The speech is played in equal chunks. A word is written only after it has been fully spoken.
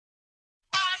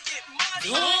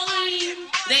Boy,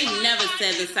 they never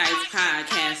said the Sites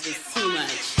podcast was too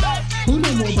much. Who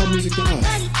know more about music than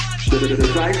us?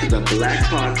 The Sites is a black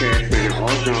podcast spanning all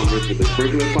genres with a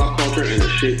sprinkle of pop culture and a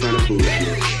shit ton of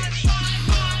foolishness.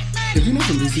 If you're not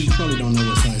from DC, you probably don't know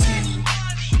what Sites means.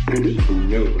 And it's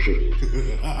no shit.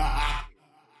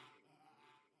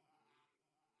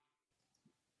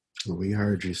 We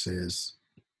heard you, sis.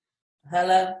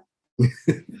 Hello.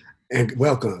 And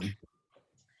welcome.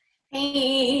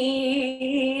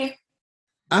 Hey.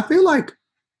 I feel like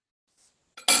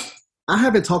I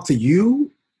haven't talked to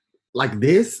you like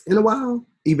this in a while,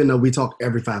 even though we talk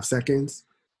every 5 seconds.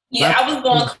 Yeah, I was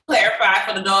going to clarify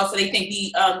for the dogs so they think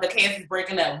the cast is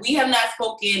breaking up. We have not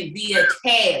spoken via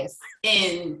cast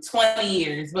in 20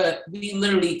 years, but we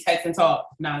literally text and talk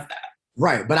nonstop.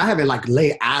 Right, but I haven't like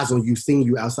laid eyes on you, seen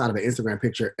you outside of an Instagram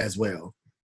picture as well.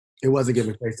 It wasn't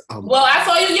giving face. Well, I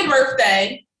saw you your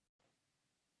birthday.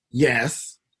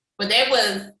 Yes. But that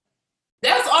was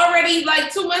already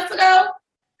like 2 months ago.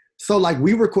 So like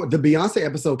the Beyonce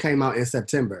episode came out in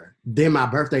September. Then my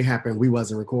birthday happened. We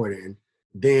wasn't recording.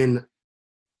 Then.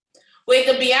 Wait,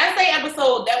 the Beyonce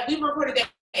episode that we recorded that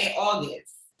in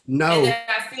August. No. And then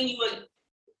I seen you.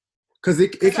 Because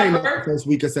it came out the first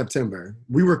week of September.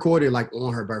 We recorded like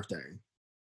on her birthday.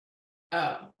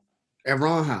 Oh. At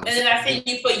Ron House. And then I seen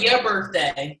you for your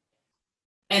birthday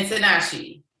and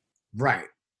Tanashi. Right.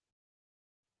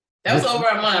 That was over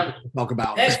a month. Talk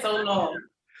about. That's so long.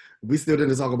 We still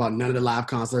didn't talk about none of the live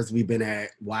concerts we've been at.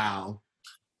 Wow.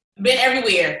 Been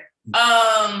everywhere.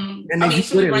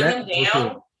 Should we write them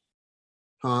down?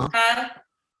 Huh?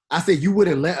 I said you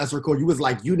wouldn't let us record. You was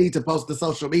like, you need to post to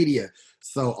social media.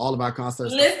 So all of our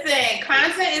concerts. Listen,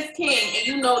 content is king, and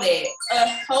you know that.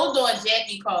 Hold on,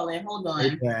 Jackie calling. Hold on.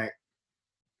 Okay.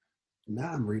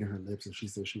 Now I'm reading her lips, and she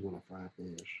said she want a fried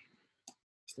fish.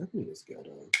 Stephanie is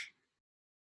ghetto.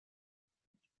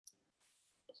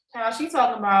 She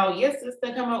talking about your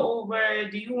sister coming over.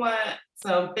 Do you want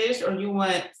some fish or you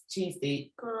want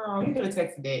cheesesteak? Girl, you could have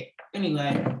texted that.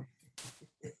 Anyway.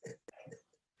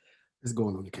 It's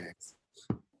going on the cast.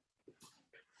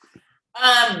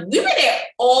 We've been at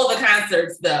all the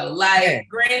concerts though. Like,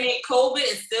 granted, COVID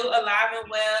is still alive and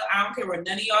well. I don't care what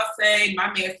none of y'all say.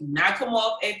 My masks do not come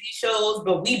off at these shows,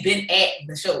 but we've been at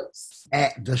the shows.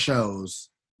 At the shows.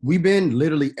 We've been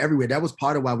literally everywhere. That was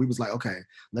part of why we was like, okay,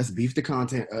 let's beef the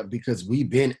content up because we've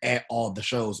been at all the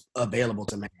shows available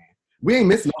to man. We ain't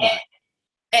missing nothing.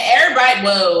 And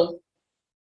everybody,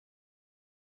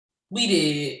 we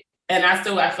did. And I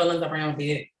still got feelings around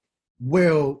it.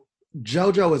 Well,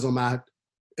 JoJo is on my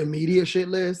immediate shit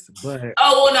list, but...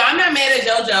 Oh, well, no, I'm not mad at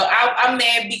JoJo. I'm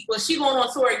mad because she going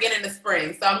on tour again in the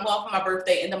spring. So I'm going for my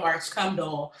birthday in the March. Come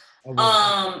down.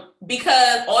 Okay.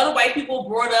 Because all the white people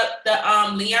brought up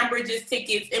the Leon Bridges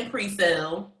tickets in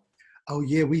pre-sale. Oh,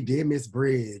 yeah, we did miss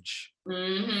Bridge.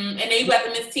 Mm-hmm. And then you got to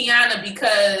miss Tiana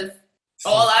because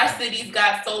all our cities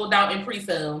got sold out in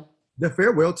pre-sale. The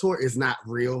farewell tour is not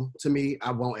real to me.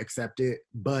 I won't accept it,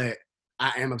 but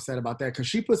I am upset about that because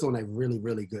she puts on a really,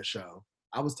 really good show.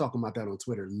 I was talking about that on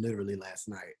Twitter literally last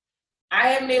night. I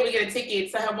haven't been able to get a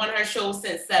ticket to one of her shows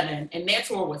since 7, and that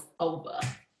tour was over.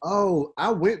 Oh,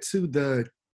 I went to the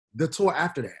tour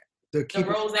after that. The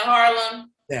Rose in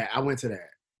Harlem? Yeah, I went to that.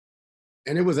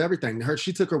 And it was everything.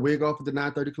 She took her wig off at the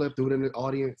 9:30 Club, threw it in the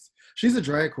audience. She's a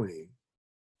drag queen.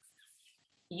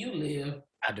 You live.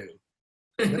 I do.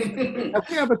 Have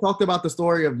we ever talked about the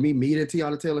story of me meeting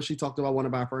Tiana Taylor? She talked about one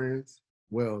of our friends.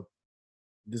 Well,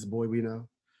 this boy we know.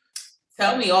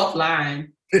 Tell me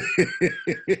offline.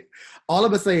 All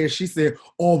of us saying, she said,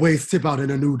 always tip out in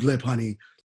a nude lip, honey.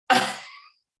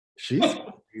 She's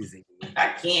crazy. I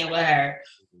can't with her.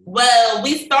 Well,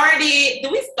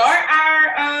 did we start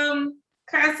our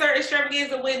concert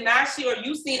extravaganza with Nashi, or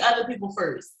you seen other people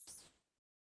first?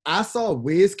 I saw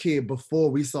WizKid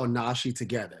before we saw Nashi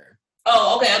together.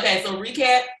 Oh, okay. So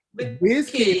recap.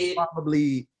 WizKid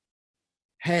probably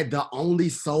had the only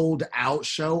sold out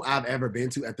show I've ever been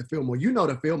to at the Fillmore. You know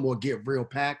the Fillmore get real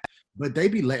packed, but they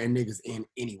be letting niggas in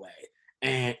anyway.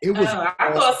 And it was...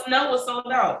 I thought Snow was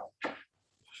sold out.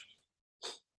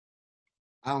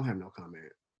 I don't have no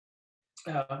comment.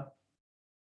 Oh.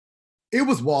 It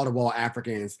was wall-to-wall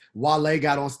Africans. Wale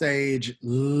got on stage,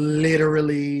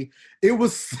 literally. It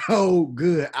was so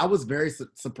good. I was very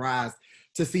surprised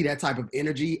to see that type of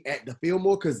energy at the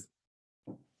Fillmore because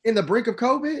in the brink of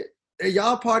COVID,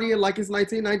 y'all partying like it's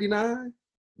 1999.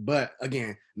 But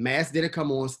again, Mass didn't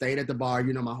come on, stayed at the bar.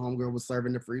 You know, my homegirl was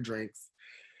serving the free drinks.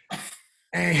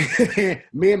 And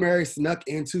me and Mary snuck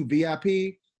into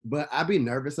VIP, but I be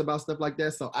nervous about stuff like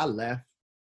that, so I left.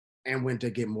 and went to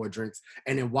get more drinks.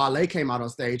 And then Wale came out on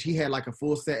stage. He had like a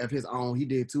full set of his own. He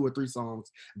did 2 or 3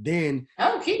 songs. Then,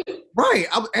 cute. Right.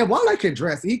 And Wale can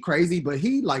dress. He crazy, but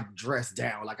he like dressed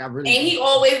down. Like I really. And he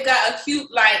always got a cute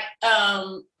like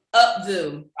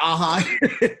updo.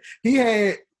 He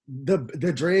had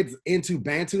the dreads into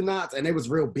Bantu knots, and they was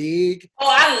real big. Oh,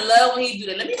 I love when he do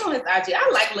that. Let me go on his IG.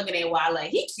 I like looking at Wale.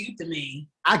 He cute to me.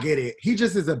 I get it. He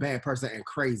just is a bad person and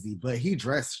crazy, but he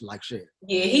dressed like shit.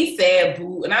 Yeah, he's sad,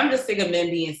 boo. And I'm just sick of men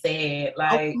being sad.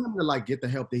 I Like, want him to like get the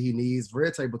help that he needs.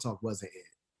 Red Table Talk wasn't it.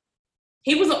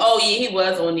 he was. Oh yeah, he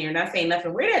was on there. Not saying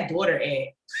nothing. Where that daughter at?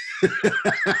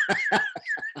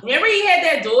 Remember he had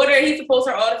that daughter. He supposed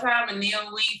her all the time, and then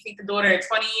we see the daughter in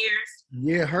 20 years.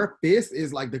 Yeah, her fist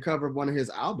is like the cover of one of his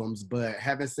albums, but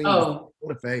haven't seen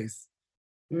the face.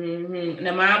 Mm-hmm. And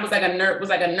the mom was like a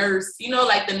nurse, you know,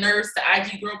 like the nurse, the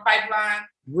IG girl pipeline.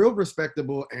 Real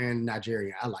respectable and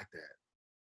Nigerian. I like that.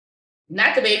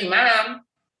 Not the baby mom.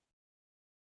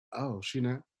 Oh, she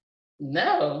not?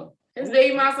 No, his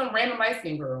baby mom some random light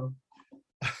skin girl.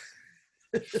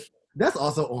 That's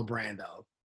also on brand though,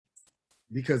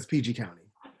 because PG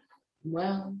County.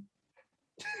 Well.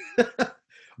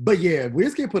 But yeah,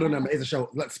 Wizkid put on an amazing show.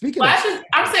 Like, speaking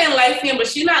I'm saying light skin, but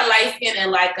she's not light skin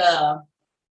in like a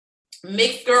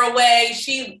mixed girl way.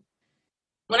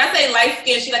 When I say light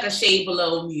skin, she like a shade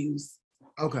below Muse.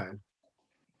 Okay.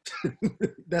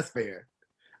 That's fair.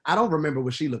 I don't remember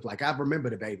what she looked like. I remember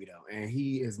the baby though, and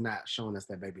he is not showing us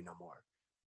that baby no more.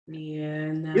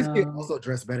 Yeah, no. Wizkid also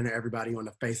dressed better than everybody on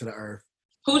the face of the earth.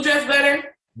 Who dressed better?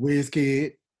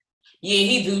 Wizkid. Yeah,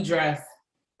 he do dress.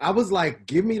 I was like,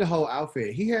 give me the whole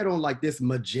outfit. He had on like this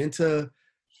magenta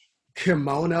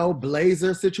kimono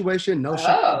blazer situation. No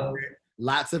shirt,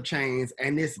 lots of chains,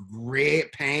 and this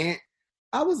red pant.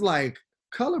 I was like,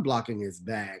 color blocking is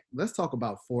back. Let's talk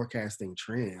about forecasting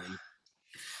trend.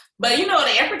 But you know,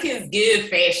 the Africans give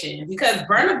fashion because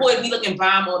Burna Boy be looking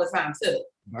bomb all the time too.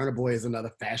 Burna Boy is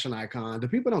another fashion icon. The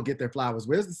people don't get their flowers.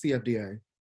 Where's the CFDA?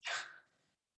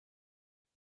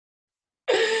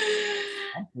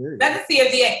 That's the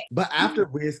CFDA. But after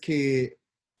Wizkid,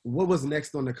 what was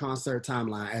next on the concert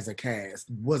timeline as a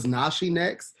cast? Was Nashi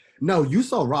next? No, you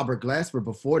saw Robert Glasper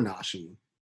before Nashi.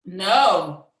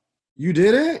 No. You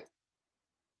didn't?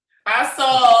 I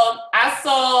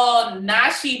saw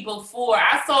Nashi before.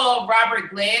 I saw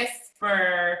Robert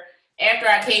Glasper after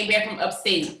I came back from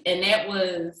upstate, and that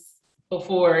was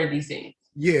before DC.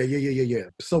 Yeah.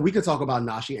 So we could talk about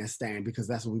Nashi and Stan because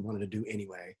that's what we wanted to do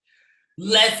anyway.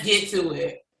 Let's get to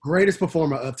it. Greatest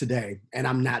performer of today, and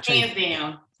I'm not changing. Hands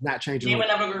down. Not changing. Name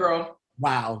another girl.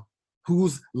 Wow.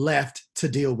 Who's left to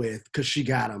deal with? Because she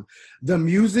got him. The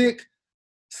music,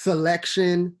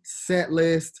 selection, set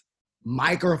list,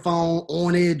 microphone,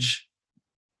 onage,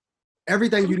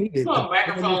 everything you needed.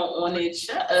 Microphone, onage.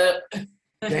 Shut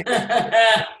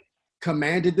up.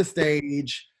 Commanded the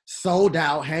stage, sold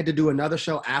out, had to do another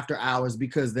show after hours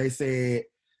because they said,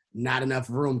 not enough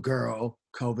room, girl.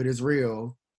 COVID is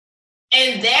real.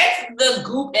 And that's the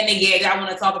goop and the gag I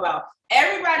want to talk about.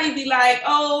 Everybody be like,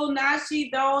 oh, now she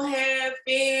don't have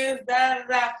fans, da da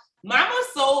da. Mama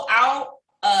sold out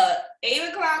 8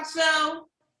 o'clock show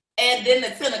and then the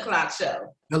 10 o'clock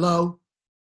show. Hello?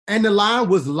 And the line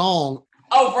was long.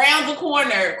 Around the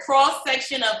corner,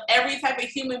 cross-section of every type of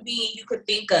human being you could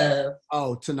think of.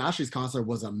 Oh, Tinashe's concert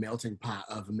was a melting pot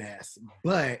of mess.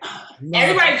 But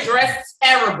everybody dressed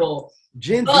terrible.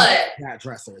 Gen Z got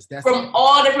dressers. That's from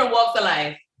all different walks of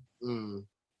life.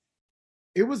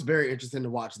 It was very interesting to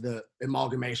watch the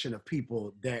amalgamation of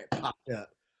people that popped up.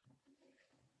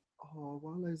 Oh,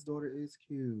 Wale's daughter is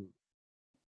cute.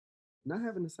 Not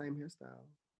having the same hairstyle.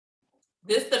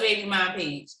 This the baby mom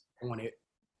page. On it.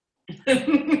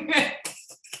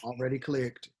 Already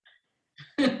clicked.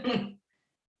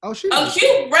 Oh, she a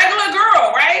cute regular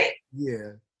girl, right?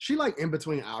 Yeah. She like in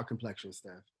between our complexion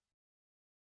stuff.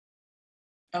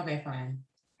 Okay, fine.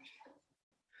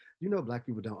 You know black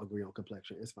people don't agree on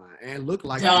complexion. It's fine. And look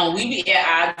like we be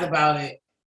at odds about it.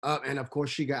 And of course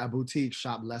she got a boutique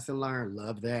shop, Lesson Learned.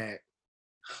 Love that.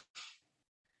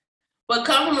 But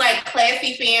come from like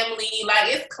classy family,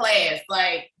 like it's class.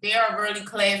 Like they're a really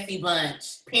classy bunch.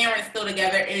 Parents still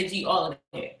together, energy, all of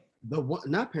that.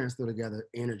 Not parents still together,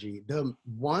 energy. The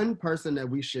one person that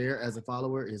we share as a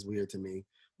follower is weird to me.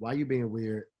 Why are you being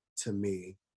weird to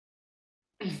me?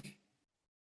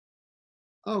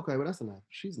 Okay, well that's enough.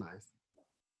 She's nice.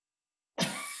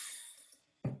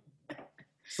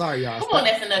 Sorry, y'all. Come on,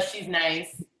 that's enough. She's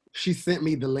nice. She sent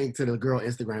me the link to the girl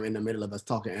Instagram in the middle of us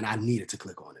talking, and I needed to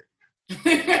click on it.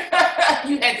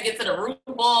 You had to get to the root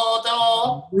ball,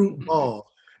 doll. Root ball.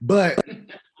 But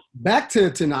back to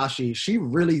Tinashe, she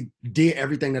really did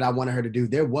everything that I wanted her to do.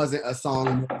 There wasn't a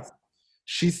song.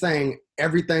 She sang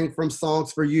everything from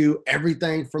Songs for You,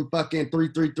 everything from fucking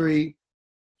 333.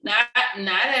 Not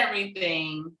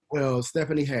everything. Well,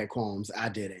 Stephanie had qualms. I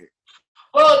didn't.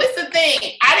 Well, this is the thing.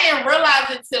 I didn't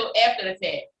realize it till after the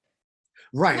fact.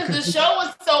 Right. Because the show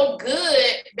was so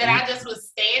good that I just was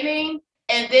standing.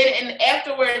 And then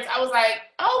afterwards, I was like,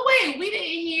 oh, wait, we didn't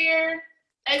hear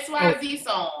XYZ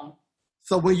song.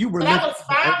 So when you were... But I was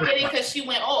fine with it because she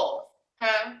went off.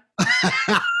 Huh?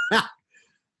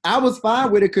 I was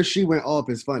fine with it because she went off.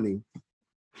 It's funny.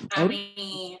 I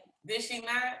mean, did she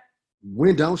not?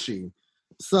 When don't she?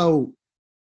 So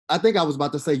I think I was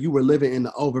about to say you were living in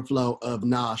the overflow of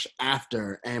Nosh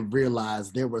after and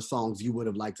realized there were songs you would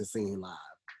have liked to see live.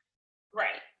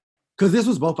 Right. Because this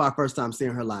was both our first time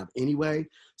seeing her live anyway.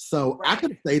 So right. I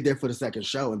could have stayed there for the second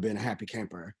show and been a happy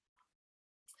camper.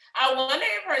 I wonder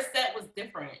if her set was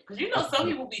different. Because you know some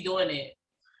people be doing it.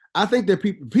 I think that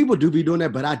people do be doing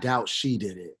that, but I doubt she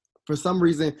did it. For some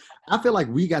reason, I feel like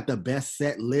we got the best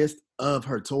set list of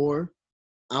her tour.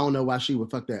 I don't know why she would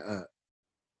fuck that up.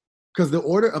 Because the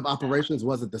order of operations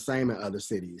wasn't the same in other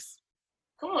cities.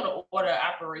 Come on, the order of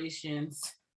operations.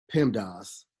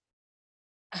 PEMDAS.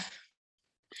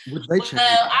 Which they changed.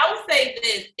 I would say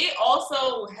this. It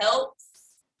also helps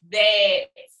that,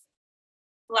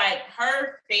 like,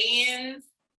 her fans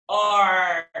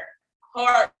are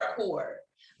hardcore.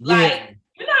 Yeah. Like,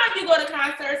 you know how you go to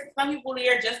concerts, some people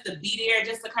there just to be there,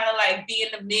 just to kind of like be in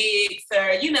the mix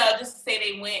or, you know, just to say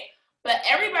they went. But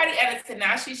everybody at a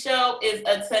Tinashe show is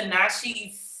a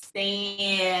Tinashe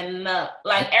stan.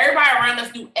 Like, everybody around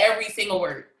us knew every single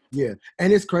word. Yeah.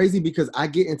 And it's crazy because I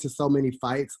get into so many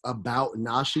fights about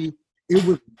Nashi. It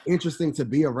was interesting to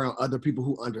be around other people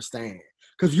who understand.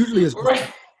 Because usually it's...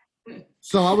 Right.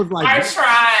 So I was like... Our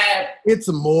tribe. It's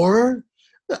more...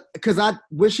 Because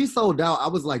when she sold out, I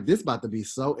was like, this about to be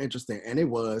so interesting. And it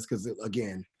was, because,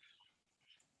 again,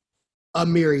 a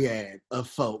myriad of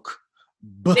folk.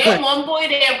 But that one boy,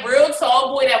 that real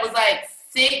tall boy that was like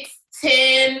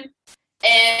 6'10",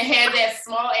 and had that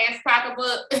small ass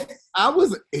pocketbook. I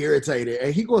was irritated.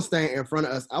 And he gonna stand in front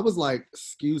of us. I was like,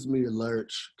 excuse me,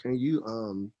 Lurch, can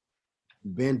you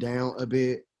bend down a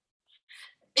bit?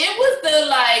 It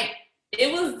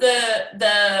was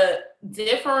the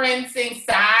differencing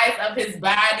size of his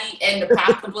body and the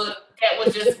pocketbook that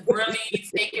was just really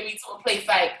taking me to a place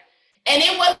like, and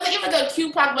it wasn't even a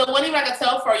cute pocketbook. It wasn't even like a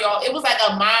tell for y'all. It was like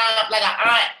a mom, like an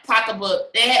aunt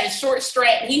pocketbook. They had a short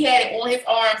strap. He had it on his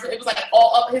arm, so it was like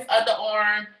all up his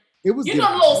underarm. It was, you know,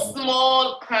 a little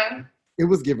small, huh? It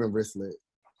was giving wristlet.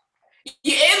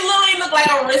 Yeah, it literally looked like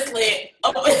a wristlet.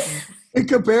 In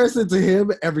comparison to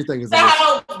him, everything is. That's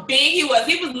how big he was.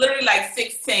 He was literally like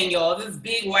 6'10", y'all. This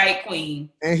big white queen.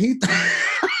 And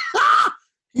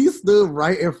he stood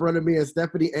right in front of me and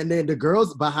Stephanie, and then the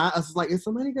girls behind us was like, "Is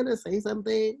somebody gonna say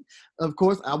something?" Of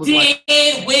course, I was like,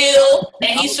 "Will,"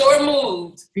 and he sure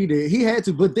moved. He did. He had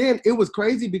to. But then it was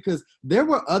crazy because there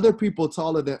were other people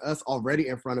taller than us already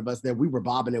in front of us that we were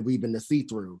bobbing and weaving to see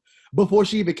through before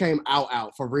she became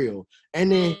out for real.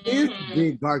 And then his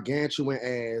big gargantuan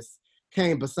ass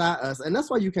came beside us, and that's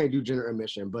why you can't do gender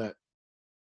admission. But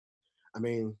I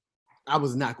mean, I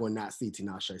was not going to not see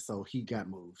Tinashe, so he got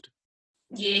moved.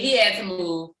 Yeah, he had to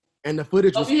move. And the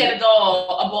footage was... you had a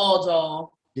ball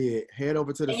doll. Yeah, head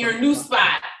over to the... In your new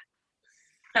spot.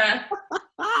 Huh?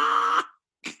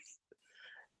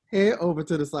 Head over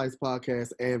to the Sites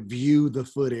Podcast and view the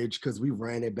footage, because we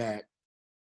ran it back.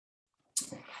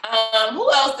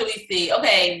 Who else did we see?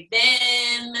 Okay,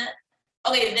 then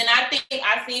I think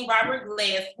I seen Robert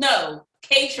Glass. No,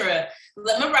 Katra.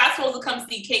 Remember, I was supposed to come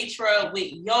see Katra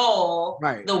with y'all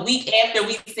the week after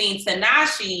we seen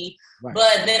Tinashe,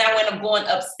 but then I went up going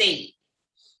upstate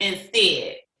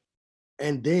instead.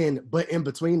 And then, but in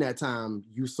between that time,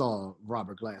 you saw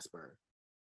Robert Glasper.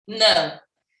 No.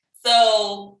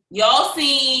 So y'all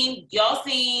seen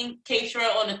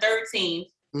Katra on the 13th.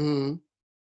 Mm-hmm.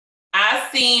 I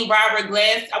seen Robert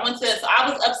Glass. I was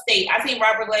upstate. I seen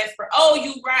Robert Glass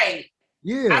you right.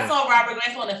 Yeah. I saw Robert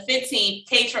Glass on the 15th,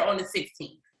 Katra on the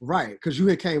 16th. Right, because you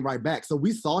had came right back. So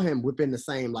we saw him within the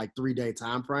same 3-day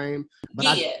time frame.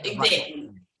 But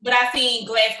exactly. But I seen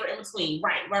Glasper in between.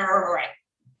 Right.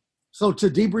 So to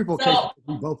debrief on Katra,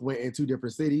 we both went in 2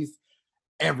 different cities.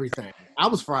 Everything. I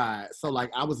was fried. So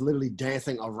I was literally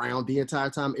dancing around the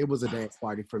entire time. It was a dance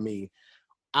party for me.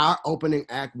 Our opening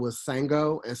act was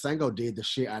Sango, and Sango did the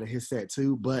shit out of his set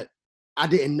too, but I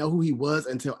didn't know who he was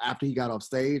until after he got off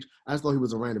stage. I just thought he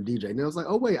was a random DJ. And I was like,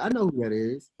 oh wait, I know who that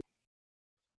is.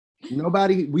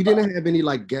 We didn't have any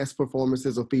guest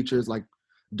performances or features.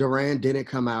 Duran didn't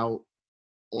come out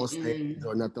on stage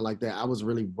or nothing like that. I was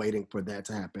really waiting for that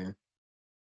to happen.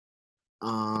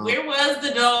 Where was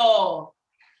the doll?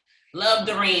 Love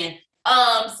Duran.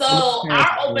 So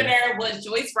our opener was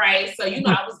Joyce Wright. So, you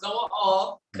know, I was going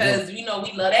off because, you know,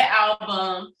 we love that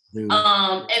album. And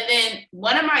then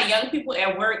one of my young people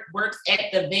at work works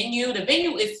at the venue. The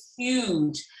venue is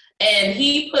huge. And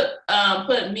he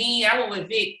put me, I went with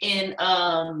Vic in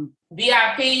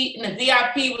VIP. And the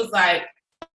VIP was like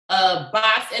a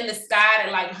box in the sky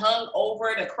that like hung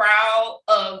over the crowd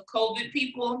of COVID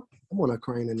people. I want a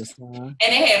crane in the sky. And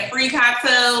it had free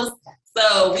cocktails.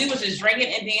 So we was just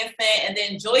drinking and dancing. And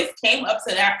then Joyce came up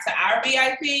to our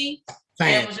VIP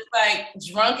and was just like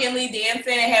drunkenly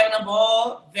dancing and having a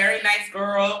ball. Very nice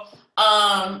girl.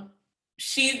 I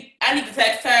need to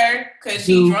text her because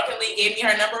she drunkenly gave me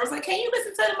her number. I was like, can you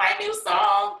listen to my new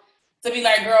song? To be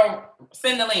like, girl,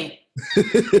 send the link.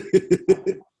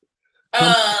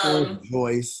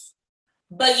 Joyce.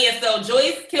 But yeah, so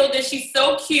Joyce killed it. She's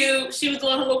so cute. She was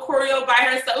doing her little choreo by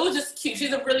herself. It was just cute.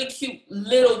 She's a really cute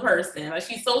little person. Like,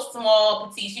 she's so small,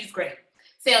 petite. She's great.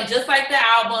 Sound just like the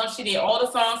album. She did all the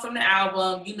songs from the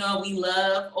album. You know, we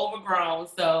love Overgrown.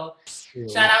 So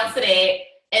shout out to that.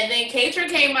 And then Katra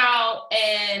came out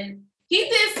and he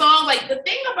did songs. Like, the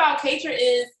thing about Katra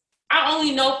is I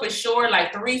only know for sure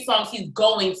like 3 songs he's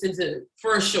going to do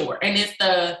for sure. And it's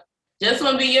the Just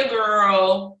Wanna Be Your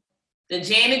Girl, the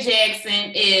Janet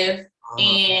Jackson, If,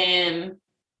 and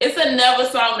it's another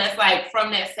song that's like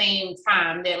from that same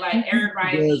time that like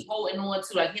everybody be holding on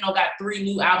to. Like, you know, got 3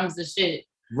 new albums and shit.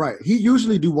 Right. He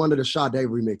usually do one of the Sade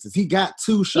remixes. He got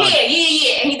 2 Sade.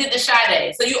 Yeah. And he did the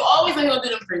Sade. So you always know he'll do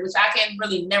them 3, which I can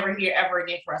really never hear ever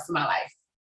again for the rest of my life.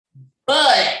 But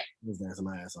I was dancing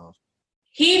my ass off.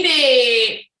 He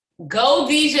did Go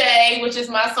DJ, which is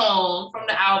my song from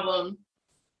the album.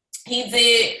 He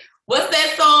did what's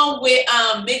that song with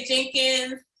Mick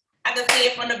Jenkins? I can see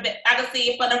it from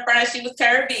the front. She was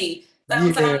curvy.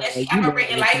 Sometimes she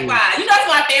operating likewise. You know, that's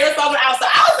my favorite song. I was like,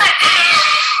 ah!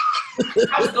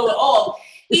 I was going off.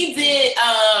 He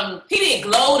did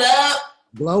Glowed Up.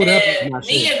 Glowed Up.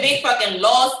 Me and Vic fucking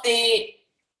lost it.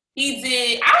 He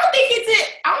did.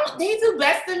 Did he do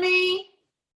Best of Me?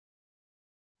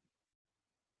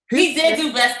 He did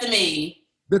do Best of Me.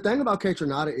 The thing about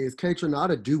Kaytranada is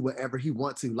Kaytranada do whatever he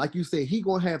wants to. Like you said, he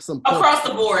gonna have some across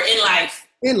the board in life.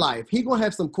 In life, he gonna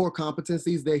have some core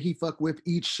competencies that he fuck with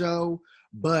each show,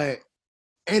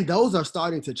 and those are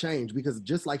starting to change because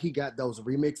just like he got those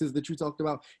remixes that you talked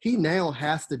about, he now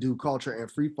has to do Culture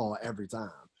and Freefall every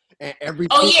time. And every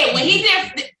when he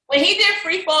did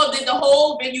Freefall, did the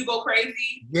whole venue go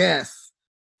crazy? Yes.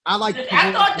 I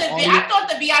thought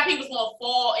the VIP was gonna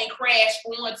fall and crash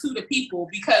onto the people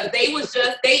because their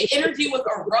energy was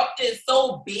erupted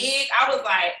so big. I was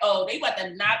like, oh, they about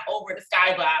to knock over the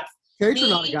skybox.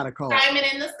 Kaytranada got a call. Simon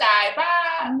in the sky,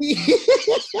 bye.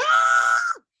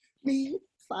 Me,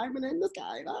 Simon in the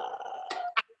sky,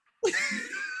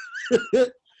 bye.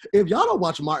 If y'all don't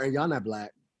watch Martin, y'all not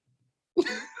black. That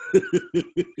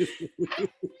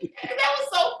was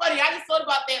so funny. I just thought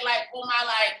about that like on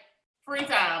my free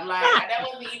time. Like that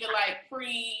wasn't even like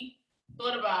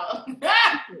thought about.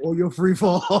 Or your free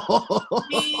fall.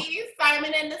 Me,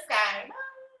 Simon in the sky.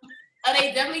 Oh,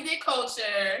 they definitely did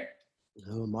Culture.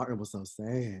 Oh, Martin was so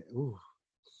sad. Ooh.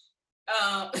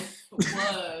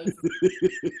 Was.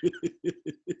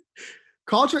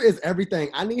 Culture is everything.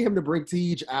 I need him to bring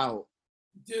Tej out.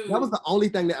 Dude. That was the only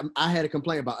thing that I had to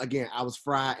complain about. Again, I was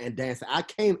fried and dancing. I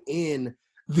came in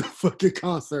the fucking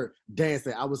concert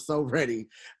dancing. I was so ready.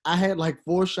 I had like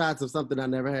 4 shots of something I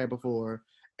never had before.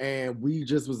 And we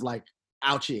just was like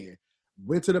out here.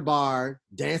 Went to the bar,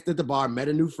 danced at the bar, met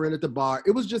a new friend at the bar.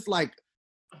 It was just like,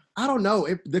 I don't know.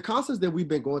 The concerts that we've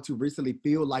been going to recently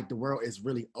feel like the world is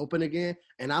really open again.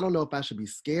 And I don't know if I should be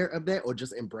scared of that or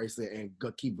just embrace it and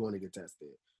keep going to get tested.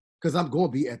 Because I'm going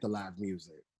to be at the live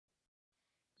music.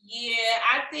 Yeah,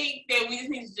 I think that we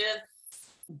need to just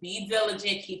be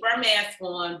diligent, keep our masks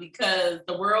on because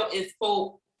the world is,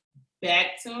 quote,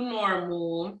 back to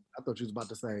normal. I thought you was about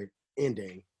to say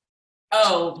ending.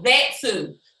 Oh, that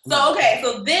too. So, so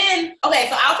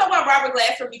I'll talk about Robert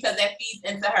Glasper because that feeds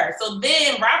into her. So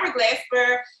then Robert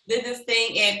Glasper did this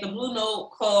thing at the Blue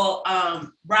Note called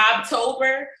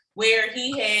Robtober, where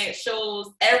he had shows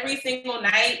every single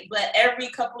night, but every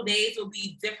couple days will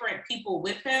be different people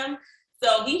with him.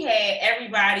 So he had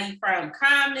everybody from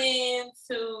Common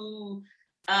to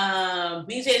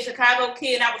BJ Chicago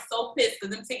Kid. I was so pissed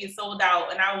because them tickets sold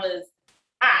out and I was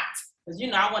hot because, you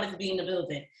know, I wanted to be in the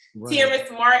building. Right. Terrence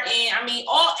Martin, I mean,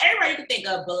 everybody you can think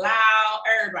of, Bilal,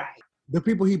 everybody. The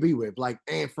people he be with, like,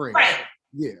 and friends. Right.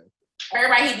 Yeah.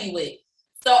 everybody he be with.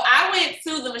 So I went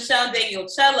to the Michelle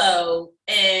Daniel-Cello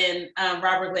and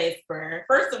Robert Glasper.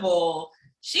 First of all,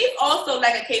 she's also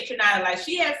like a Cape Trinata. Like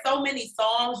she has so many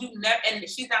songs and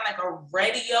she's not like a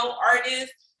radio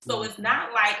artist. So it's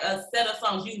not like a set of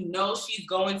songs she's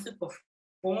going to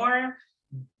perform.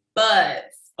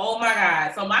 But oh my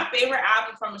God. So my favorite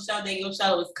album from Michelle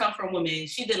Daniel-Cello is Come From Women.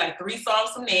 She did like 3 songs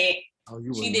from that.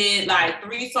 She did like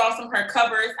 3 songs from her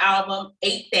covers album,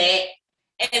 Ate That.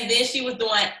 And then she was doing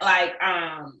like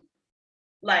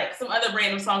some other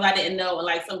random songs I didn't know, and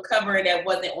like some cover that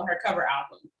wasn't on her cover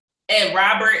album. And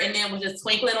Robert and then was just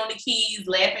twinkling on the keys,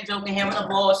 laughing, joking, having a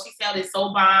ball. She sounded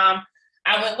so bomb.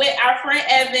 I went with our friend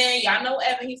Evan. Y'all know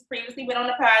Evan. He's previously been on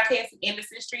the podcast in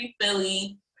Anderson Street,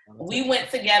 Philly. We went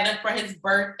together for his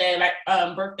birthday,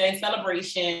 birthday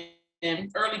celebration,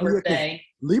 early birthday.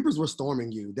 Libras were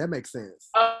storming you. That makes sense.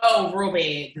 Oh, real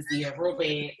bad this year, real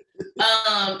bad.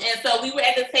 And so we were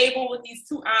at the table with these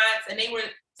 2 aunts, and they were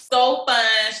so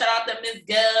fun. Shout out to Miss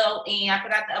Gill, and I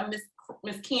forgot the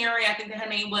Miss Karen, I think that her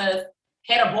name was,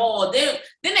 had a ball. Then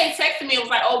they texted me and was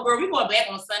like, "Oh, girl, we going back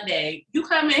on Sunday. You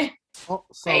coming?" Oh,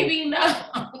 so baby, no.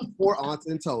 4 aunts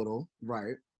in total,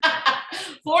 right?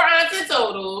 4 aunts in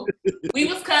total. We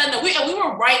was we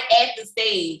were right at the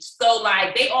stage. So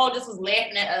like they all just was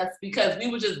laughing at us because we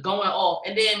were just going off.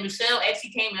 And then Michelle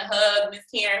actually came and hugged Miss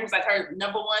Karen, who's like her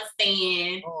number 1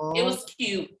 fan. Aww. It was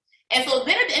cute. And so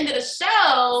then at the end of the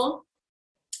show,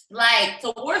 like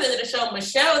towards the end of the show,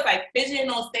 Michelle is like fidgeting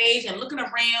on stage and looking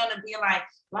around and being like,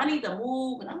 well, I need to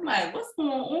move. And I'm like, what's going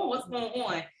on? What's going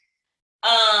on?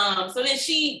 So then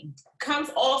she comes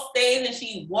off stage and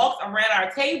she walks around our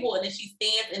table and then she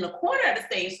stands in the corner of the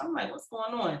stage. So I'm like, what's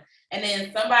going on? And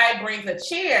then somebody brings a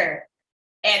chair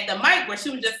at the mic where she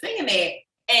was just singing at,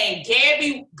 and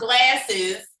Gabby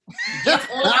Glasses gets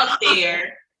on up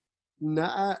there.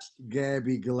 Not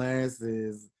Gabby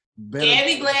Glasses.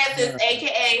 Gabby Glasses,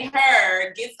 aka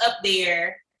her, gets up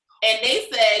there. And they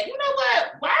said, you know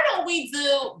what? Why don't we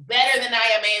do Better Than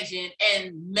I Imagined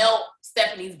and melt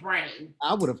Stephanie's brain?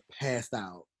 I would have passed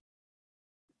out.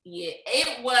 Yeah,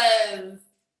 it was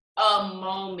a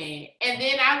moment. And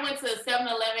then I went to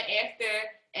 7-Eleven after,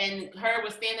 and her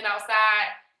was standing outside.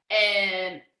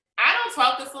 And I don't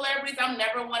talk to celebrities. I'm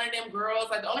never one of them girls.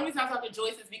 Like, the only reason I talk to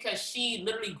Joyce is because she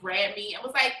literally grabbed me and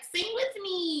was like, "Sing with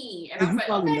me." And I was like,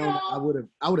 okay, no. I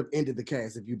would have ended the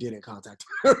cast if you didn't contact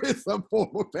her in some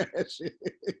form of fashion.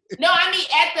 No, I mean,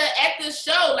 at the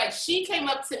show, like, she came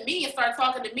up to me and started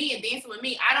talking to me and dancing with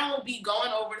me. I don't be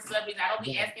going over to celebrities. I don't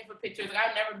be asking for pictures. Like,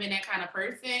 I've never been that kind of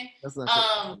person. That's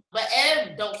not but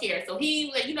Ed don't care. So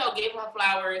he, like, gave her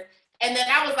flowers. And then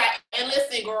I was like, and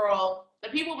listen, girl, the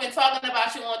people been talking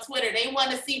about you on Twitter. They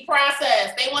want to see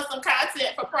Process. They want some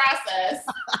content for Process.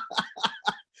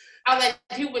 I was like,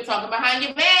 people been talking behind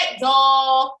your back,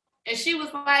 doll. And she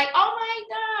was like, oh my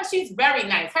God, she's very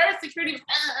nice. Her security was,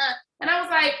 And I was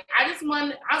like,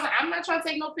 I'm not trying to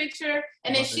take no picture.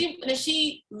 And then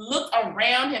she looked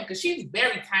around him because she's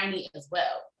very tiny as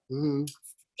well. Mm-hmm.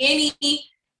 Skinny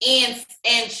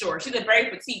and short. She's a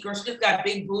very petite girl. She just got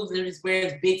big boobs and just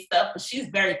wears big stuff, but she's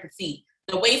very petite.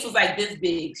 The waist was like this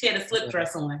big. She had a slip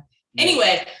dress on.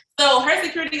 Anyway, so her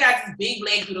security got this big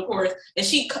leg through the course, and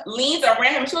she leans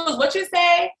around him. She goes, "What you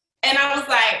say?" And I was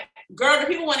like, "Girl, the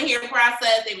people want to hear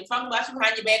Process. They've been talking about you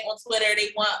behind your back on Twitter.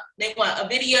 They want a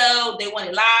video. They want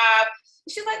it live."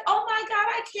 And she's like, "Oh my God,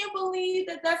 I can't believe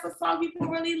that that's a song people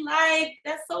really like.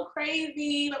 That's so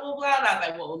crazy." Blah blah blah. And I was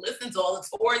like, "Well, listen to all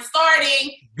the tour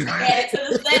starting. Add it to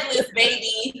the set list,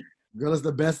 baby." Girl, it's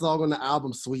the best song on the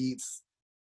album, Sweets.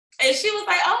 And she was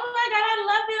like, "Oh my God, I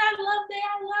love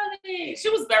it. She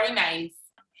was very nice.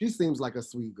 She seems like a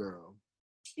sweet girl.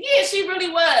 Yeah, she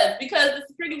really was, because the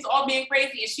security was all being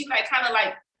crazy, and she like kind of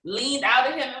like leaned out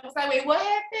at him and was like, "Wait, what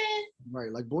happened?"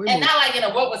 Right, like boy. And not like in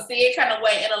a what was said kind of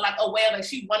way, in a way like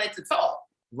she wanted to talk.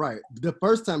 Right. The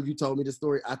first time you told me the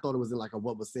story, I thought it was in like a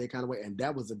what was said kind of way, and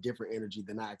that was a different energy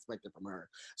than I expected from her.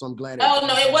 So I'm glad. Oh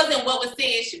no, it wasn't what was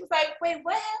said. She was like, "Wait,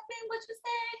 what happened? What you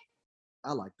say?"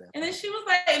 I like that. And then she was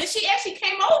like, and then she actually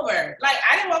came over. Like,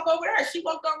 I didn't walk over to her. She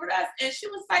walked over to us, and she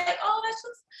was like, "Oh,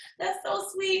 that's so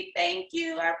sweet. Thank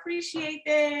you. I appreciate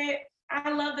that. I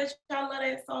love that y'all love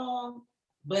that song."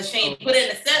 But she ain't put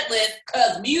it in the set list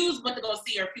because Muse went to go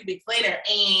see her a few weeks later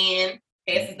and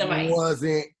passes the mic.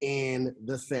 Wasn't in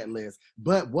the set list,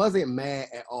 but wasn't mad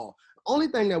at all. Only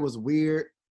thing that was weird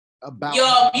about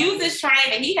Muse is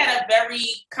trying, and he had a very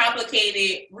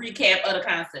complicated recap of the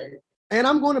concert. And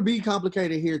I'm going to be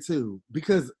complicated here too,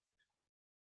 because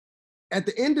at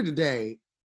the end of the day,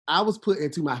 I was put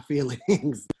into my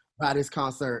feelings by this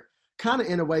concert kind of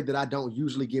in a way that I don't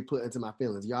usually get put into my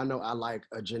feelings. Y'all know I like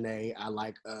Janae, I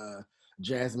like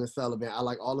Jasmine Sullivan, I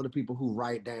like all of the people who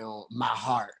write down my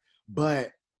heart.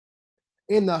 But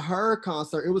in the Her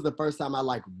concert, it was the first time I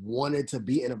like wanted to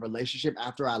be in a relationship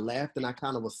after I left, and I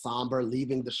kind of was somber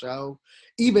leaving the show,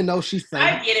 even though she sang.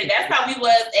 I get it. That's how we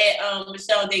was at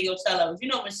Michelle de Yocello. You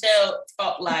know, Michelle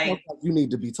talked like you need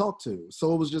to be talked to.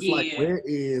 So it was just like, where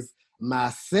is my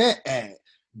set at?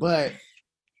 But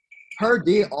Her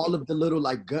did all of the little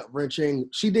like gut wrenching.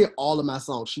 She did all of my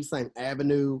songs. She sang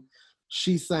Avenue.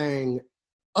 She sang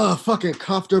fucking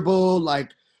Comfortable.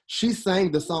 Like, she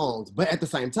sang the songs, but at the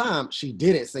same time, she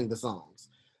didn't sing the songs.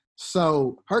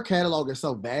 So her catalog is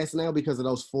so vast now because of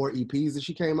those 4 EPs that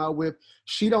she came out with.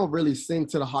 She don't really sing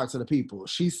to the hearts of the people.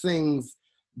 She sings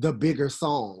the bigger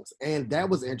songs. And that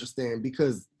was interesting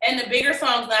because... And the bigger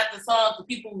songs, not the songs for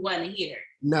people who want to hear.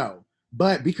 No,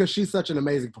 but because she's such an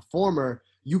amazing performer,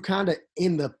 you kind of,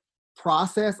 in the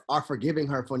process, are forgiving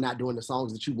her for not doing the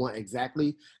songs that you want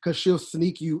exactly, because she'll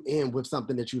sneak you in with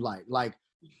something that you like. Like,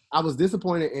 I was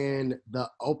disappointed in the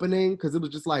opening because it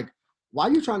was just like, why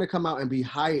are you trying to come out and be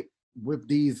hype with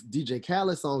these DJ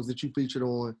Khaled songs that you featured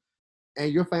on,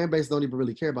 and your fan base don't even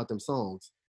really care about them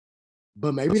songs?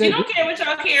 But maybe she don't care what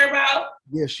y'all care about.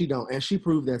 Yeah, she don't, and she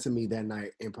proved that to me that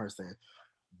night in person.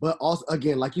 But also,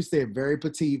 again, like you said, very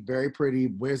petite, very pretty,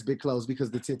 wears big clothes because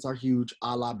the tits are huge,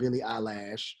 a la Billie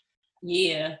Eilish.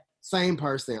 Yeah. Same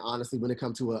person, honestly, when it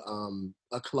comes to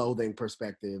a clothing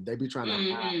perspective. They be trying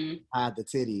to hide the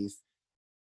titties.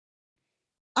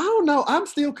 I don't know. I'm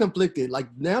still conflicted. Like,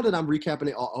 now that I'm recapping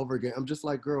it all over again, I'm just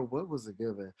like, girl, what was it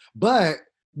given? But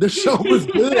the show was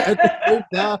good at the same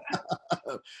time.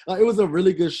 It was a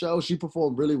really good show. She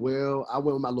performed really well. I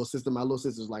went with my little sister. My little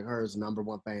sister's like Her's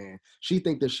 #1 fan. She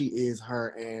thinks that she is Her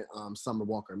and Summer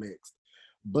Walker mixed.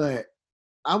 But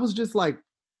I was just like,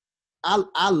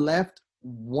 I left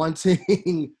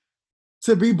wanting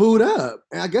to be booed up.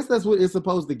 And I guess that's what it's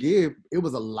supposed to give. It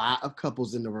was a lot of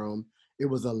couples in the room. It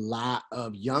was a lot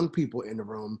of young people in the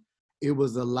room. It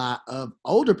was a lot of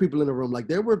older people in the room. Like,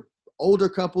 there were older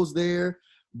couples there,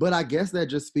 but I guess that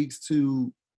just speaks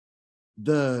to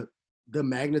the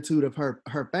magnitude of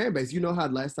her fan base. You know how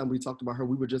last time we talked about her,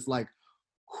 we were just like,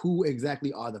 who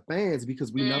exactly are the fans?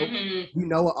 Because we know we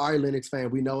know an Ari Lennox fan,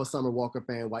 we know a Summer Walker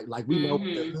fan, like we know what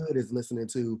the hood is listening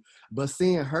to. But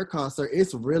seeing her concert,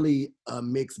 it's really a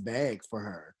mixed bag for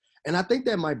her. And I think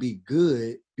that might be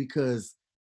good because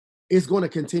it's going to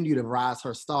continue to rise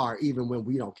her star even when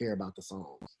we don't care about the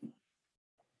songs.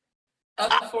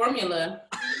 A formula.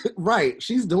 Right.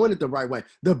 She's doing it the right way.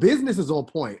 The business is on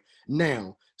point.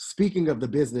 Now, speaking of the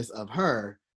business of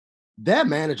her, that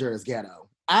manager is ghetto.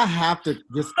 I have to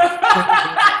just...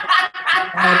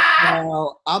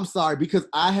 I'm sorry, because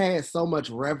I had so much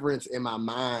reverence in my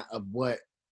mind of what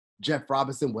Jeff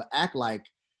Robinson would act like.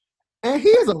 And he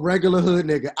is a regular hood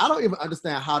nigga. I don't even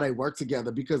understand how they work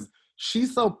together because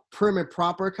she's so prim and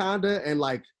proper kind of and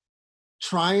like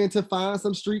trying to find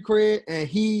some street cred, and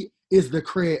he is the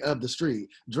cred of the street.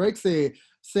 Drake said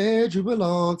you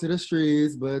belong to the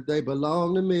streets, but they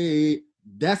belong to me.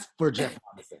 That's for Jeff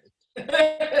Robinson.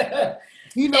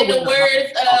 In the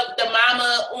words of the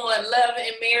mama on Love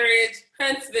and Marriage,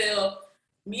 Huntsville,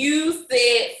 Muse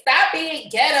said, "Stop being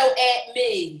ghetto at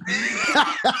me."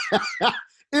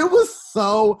 It was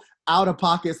so out of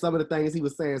pocket, some of the things he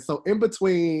was saying. So in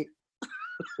between,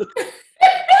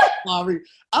 sorry,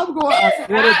 I'm going.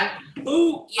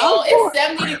 Ooh, yo, it's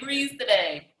 70 degrees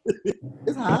today.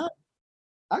 It's hot.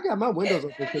 I got my windows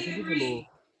open because it's a little.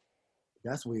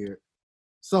 That's weird.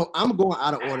 So I'm going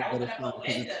out of order, but it's not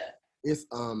because it's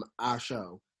our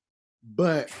show.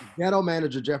 But ghetto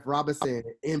manager Jeff Robinson,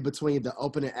 in between the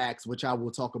opening acts, which I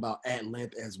will talk about at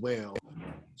length as well,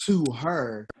 to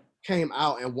her, came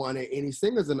out and wanted any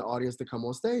singers in the audience to come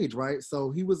on stage, right?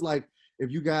 So he was like, if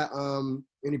you got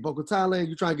any vocal talent,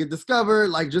 you trying to get discovered,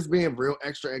 like just being real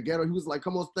extra at ghetto. He was like,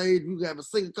 come on stage, you have a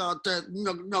singing contest,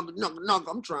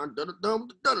 I'm trying,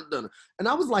 and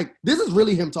I was like, this is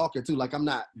really him talking too, like I'm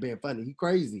not being funny, he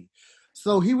crazy.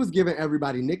 So he was giving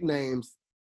everybody nicknames.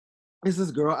 It's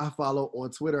this girl I follow on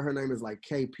Twitter, her name is like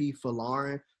KP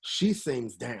Falarin. She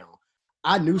sings down.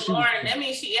 I knew she was. That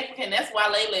means she African. That's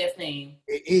Wale last name.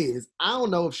 It is. I don't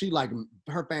know if she like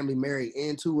her family married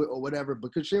into it or whatever,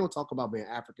 because she don't talk about being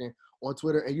African on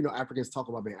Twitter, and you know Africans talk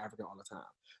about being African all the time.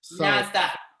 So,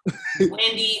 nonstop.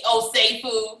 Wendy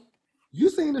Oseifu. You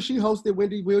seen that she hosted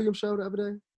Wendy Williams' show the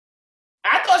other day?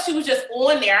 I thought she was just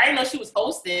on there. I didn't know she was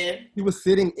hosting. She was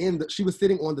sitting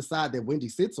on the side that Wendy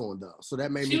sits on though. So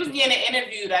that made she was getting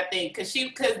interviewed, I think, because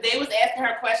they was asking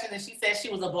her questions and she said she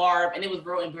was a barb, and it was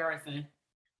real embarrassing.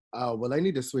 Oh, well, they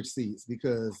need to switch seats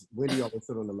because Wendy always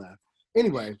sit on the left.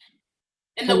 Anyway.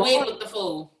 And the wig looked the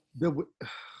fool.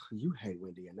 You hate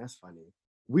Wendy, and that's funny.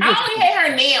 I only hate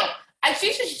her now.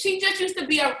 She just used to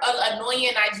be a annoying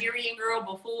Nigerian girl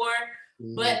before,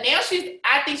 but now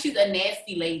I think she's a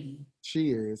nasty lady.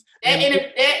 She is.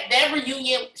 That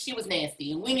reunion, she was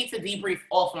nasty. We need to debrief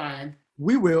offline.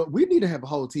 We will. We need to have a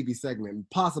whole TV segment,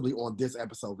 possibly on this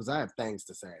episode, because I have things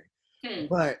to say.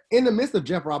 But in the midst of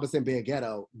Jeff Robinson being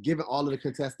ghetto, giving all of the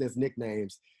contestants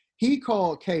nicknames, he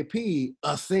called KP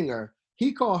a singer.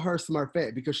 He called her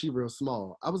Smurfette because she real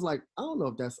small. I was like, I don't know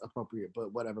if that's appropriate,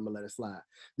 but whatever, I'm gonna let it slide.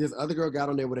 This other girl got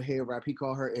on there with a head wrap. He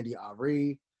called her India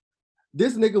Ari.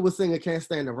 This nigga was singing Can't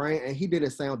Stand the Rain, and he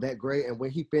didn't sound that great. And when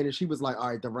he finished, he was like, all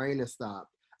right, the rain has stopped.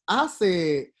 I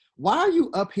said, why are you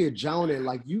up here joning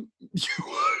like you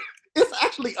it's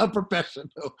actually unprofessional.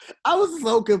 I was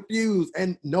so confused,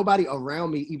 and nobody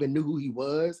around me even knew who he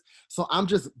was. So I'm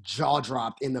just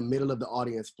jaw-dropped in the middle of the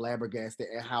audience, flabbergasted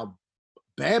at how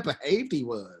bad behaved he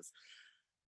was.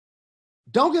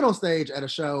 Don't get on stage at a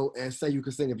show and say you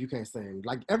can sing if you can't sing.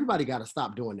 Like, everybody got to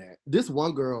stop doing that. This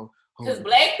one girl... Because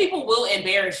Black people will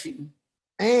embarrass you.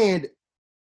 And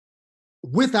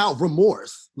without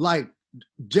remorse. Like,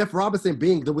 Jeff Robinson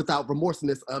being the without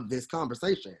remorseness of this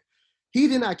conversation. He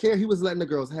did not care. He was letting the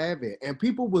girls have it. And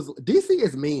people was... DC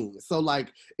is mean. So,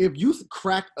 like, if you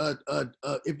crack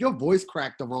if your voice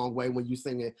cracked the wrong way when you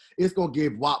sing it, it's going to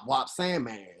give Wop Wop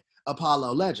Sandman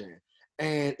Apollo Legend.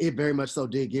 And it very much so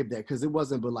did give that, because it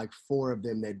wasn't but like 4 of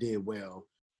them that did well.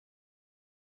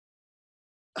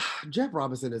 Jeff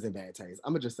Robinson is in bad taste.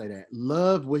 I'm gonna just say that.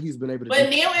 Love what he's been able to do. But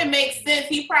now it makes sense.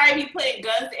 He probably be putting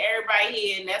guns to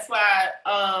everybody's head, and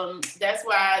that's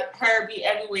why her be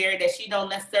everywhere that she don't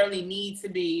necessarily need to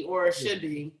be or should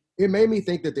be. It made me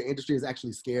think that the industry is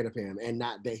actually scared of him, and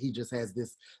not that he just has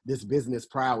this business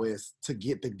prowess to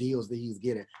get the deals that he's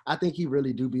getting. I think he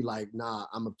really do be like, nah,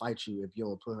 I'm gonna fight you if you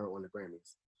don't put her on the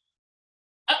Grammys.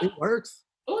 It works.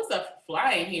 Who's a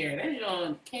fly in here? That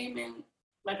John came in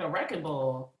like a wrecking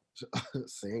ball.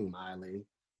 Sing, Miley.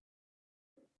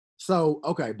 So,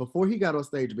 okay, before he got on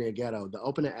stage being ghetto, the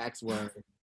opening acts were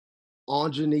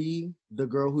Anjani, the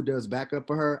girl who does backup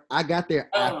for her. I got there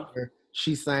after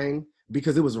she sang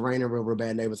because it was raining real bad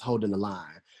and they was holding the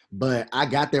line. But I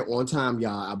got there on time,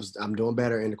 y'all. I'm doing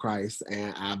better in Christ,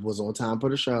 and I was on time for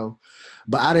the show.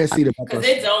 But I didn't see the... Because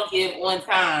it don't give on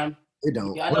time. It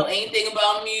don't. Y'all know anything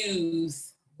about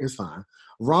Muse. It's fine.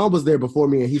 Ron was there before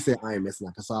me, and he said, I ain't missing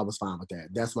nothing, so I was fine with that.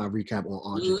 That's my recap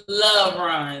on Anjani. Love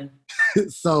Ron.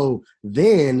 So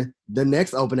then the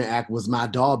next opening act was my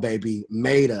doll baby,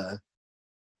 Maida.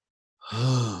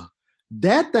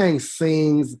 That thing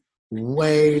sings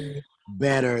way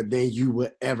better than you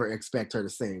would ever expect her to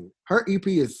sing. Her EP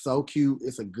is so cute.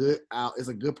 It's a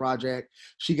good project.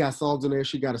 She got songs in there.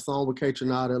 She got a song with Kate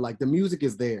Trinata. Like, the music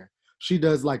is there. She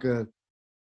does like a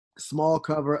small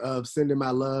cover of Sending My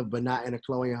Love, but not in a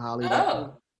Chloe and Holly.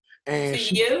 Oh. And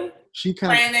she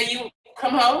praying that you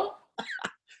come home?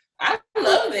 I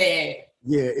love that.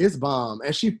 Yeah, it's bomb.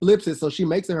 And she flips it, so she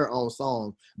makes it her own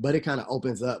song, but it kind of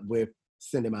opens up with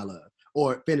Sending My Love,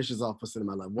 or it finishes off with Sending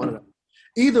My Love. One of them.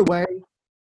 Either way,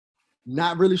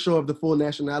 not really sure of the full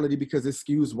nationality because it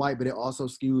skews white, but it also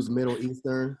skews Middle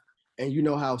Eastern. And you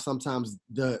know how sometimes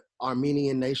the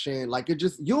Armenian nation, like, it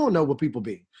just, you don't know what people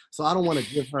be. So I don't want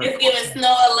to give her... It's giving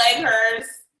Snow a leg hers.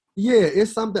 Yeah,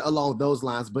 it's something along those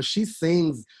lines. But she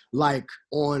sings, like,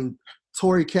 on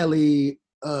Tori Kelly,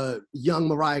 young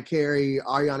Mariah Carey,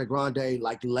 Ariana Grande,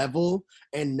 like, level,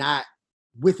 and not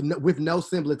with no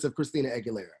semblance of Christina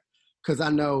Aguilera. Because I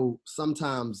know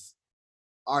sometimes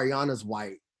Ariana's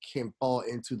white can fall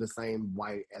into the same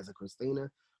white as a Christina.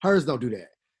 Hers don't do that.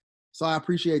 So I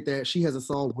appreciate that. She has a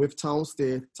song with Tone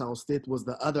Stith. Tone Stith was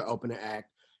the other opening act.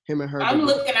 Him and her. I'm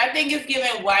looking. I think it's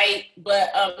giving white, but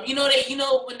you know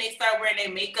when they start wearing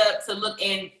their makeup to look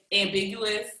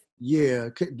ambiguous. Yeah,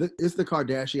 it's the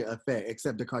Kardashian effect,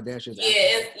 except the Kardashians.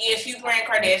 Yeah, she's wearing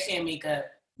Kardashian makeup.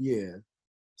 Yeah.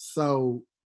 So,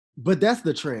 but that's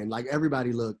the trend. Like,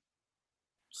 everybody look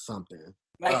something.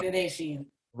 Like the Kardashian.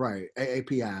 Right.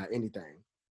 AAPI, anything.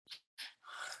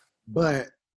 But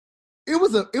it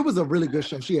was a really good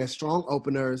show. She had strong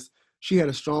openers. She had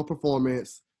a strong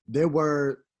performance. There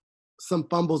were some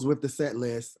fumbles with the set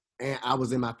list, and I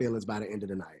was in my feelings by the end of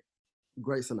the night.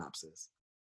 Great synopsis.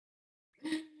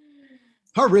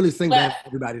 Her really singing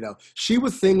everybody, though. She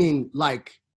was singing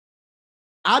like,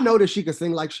 I know that she could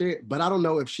sing like shit, but I don't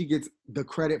know if she gets the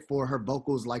credit for her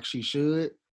vocals like she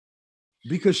should.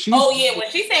 Because she... Oh, yeah. When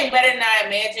she sang Better Than I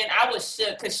Imagined, I was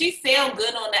shook. Because she sound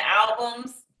good on the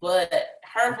albums, but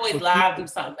her voice live do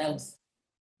something else.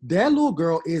 That little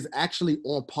girl is actually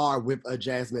on par with a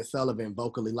Jasmine Sullivan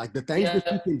vocally. Like the things that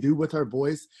she can do with her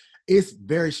voice is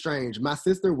very strange. My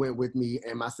sister went with me,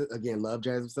 and my sister, again, love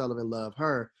Jasmine Sullivan, love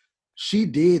her. She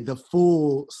did the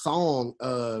full song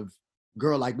of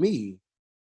Girl Like Me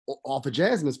off of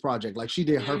Jasmine's project. Like she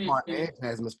did her part and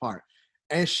Jasmine's part.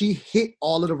 And she hit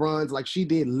all of the runs. Like she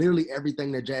did literally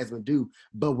everything that Jasmine do,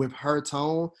 but with her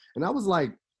tone. And I was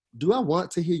like, do I want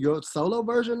to hear your solo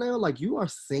version now? Like you are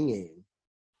singing.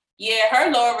 Yeah, her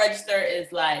lower register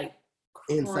is like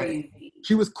crazy. Insane.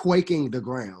 She was quaking the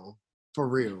ground for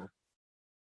real.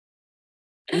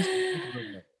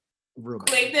 Real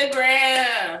Quake the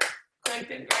ground. Quake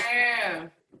the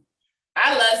ground.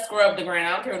 I love Scrub the Ground.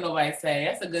 I don't care what nobody say.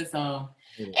 That's a good song.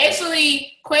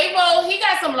 Actually, Quavo, he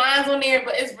got some lines on there,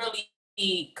 but it's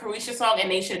really Carisha's song, and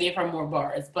they should give her more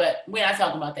bars. But we're not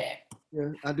talking about that. Yeah,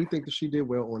 I do think that she did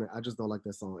well on it. I just don't like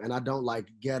that song. And I don't like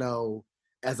ghetto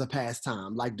as a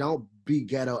pastime. Like, don't be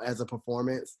ghetto as a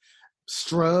performance.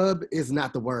 Strub is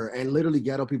not the word. And literally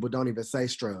ghetto people don't even say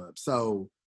strub. So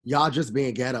y'all just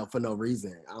being ghetto for no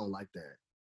reason. I don't like that.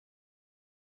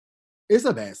 It's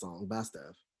a bad song by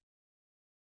Steph.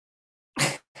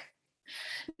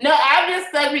 No, I'm just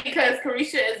stuck because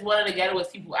Carisha is one of the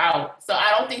ghettoest people out. So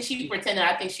I don't think she pretended.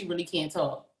 I think she really can't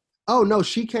talk. Oh, no,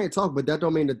 she can't talk, but that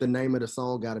don't mean that the name of the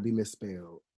song got to be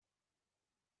misspelled.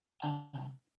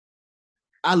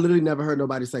 I literally never heard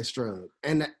nobody say strug.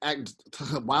 And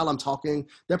while I'm talking,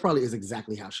 that probably is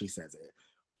exactly how she says it.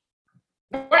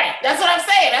 Right. That's what I'm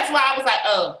saying. That's why I was like,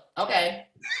 oh, okay.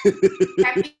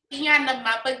 Happy on the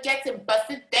mama gets it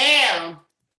busted down.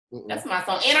 That's my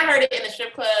song. And I heard it in the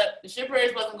strip club. The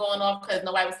strippers wasn't going off because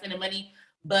nobody was spending money.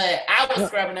 But I was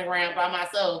scrubbing the ground by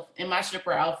myself in my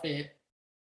stripper outfit.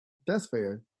 That's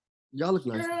fair. Y'all look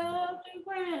nice.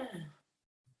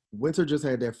 Winter just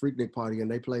had that Freaknik party and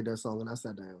they played that song and I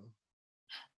sat down.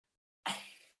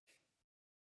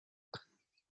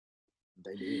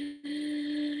 They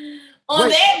did. On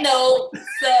that note,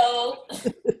 so.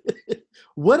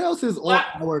 What else is on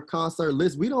our concert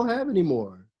list? We don't have any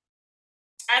more.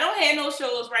 I don't have no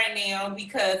shows right now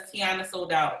because Tiana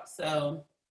sold out. So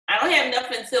I don't have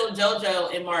nothing until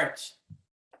JoJo in March.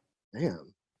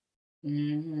 Damn.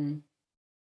 Mm-hmm.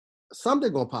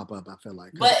 Something gonna pop up, I feel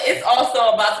like. But it's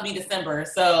also about to be December.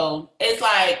 So it's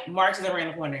like March is around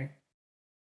the corner.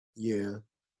 Yeah.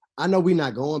 I know we're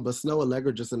not going, but Snow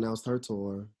Allegra just announced her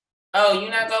tour. Oh, you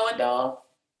not going, doll?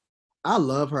 I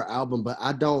love her album, but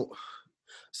I don't.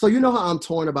 So you know how I'm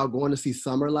torn about going to see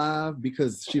Summer live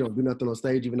because she don't do nothing on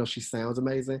stage, even though she sounds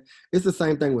amazing. It's the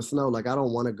same thing with Snow. Like I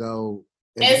don't want to go.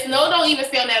 And Snow don't even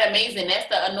sound that amazing. That's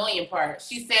the annoying part.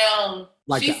 She sound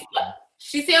like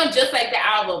she sounds just like the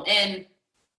album, and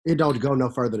it don't go no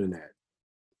further than that.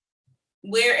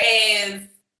 Whereas,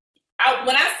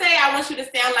 when I say I want you to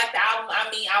sound like the album,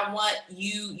 I mean I want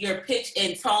your pitch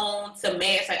and tone to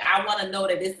match. Like I want to know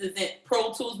that this isn't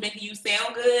Pro Tools making you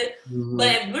sound good. Mm-hmm. But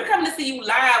if we're coming to see you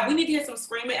live, we need to hear some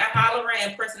screaming and hollering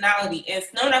and personality. And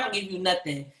Snow not gonna give you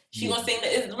nothing. She gonna sing.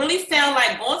 It really sound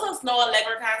like going to a Snow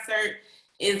Allegra concert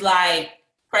is like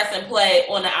press and play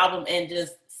on the album and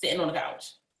just sitting on the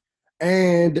couch.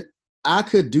 And I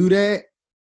could do that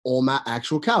on my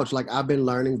actual couch. Like I've been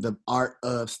learning the art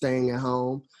of staying at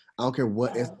home. I don't care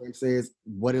what Instagram says,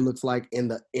 what it looks like in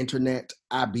the internet.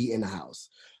 I be in the house.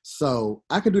 So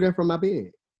I could do that from my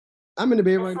bed. I'm in the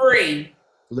bed right now. Free.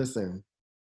 Listen.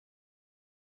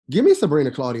 Give me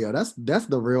Sabrina Claudio. That's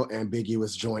the real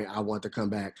ambiguous joint I want to come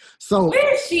back. So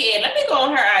where is she at? Let me go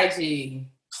on her IG.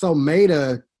 So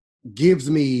Maida gives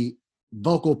me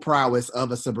vocal prowess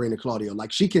of a Sabrina Claudio.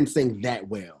 Like she can sing that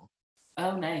well.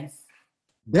 Oh, nice.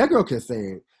 That girl can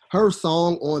sing. Her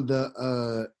song on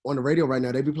the radio right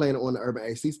now, they be playing it on the Urban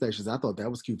AC stations. I thought that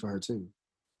was cute for her too.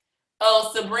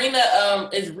 Oh, Sabrina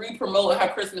is re-promoting her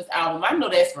Christmas album. I know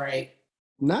that's right.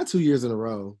 Not 2 years in a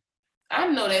row. I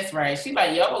know that's right. She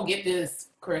like, y'all go get this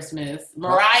Christmas.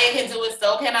 Mariah can do it,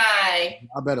 so can I.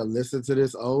 I better listen to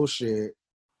this old shit.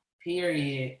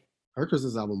 Period. Her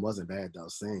Christmas album wasn't bad though.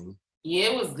 Sing. Yeah,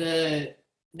 it was good.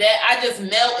 That I Just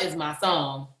Melt is my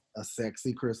song. A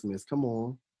Sexy Christmas. Come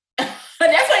on.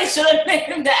 That's why you should have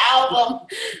named the album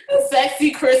A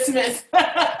Sexy Christmas.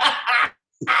 I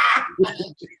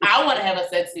want to have a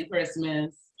sexy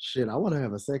Christmas. Shit, I want to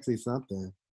have a sexy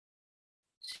something.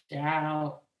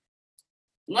 Child.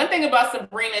 One thing about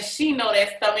Sabrina, she know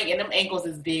that stomach and them ankles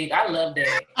is big. I love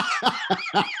that.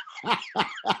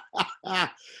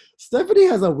 Stephanie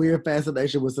has a weird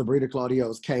fascination with Sabrina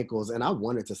Claudio's cankles, and I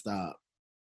wanted to stop.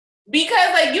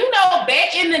 Because, like, you know,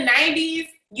 back in the 90s,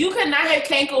 you could not have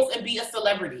cankles and be a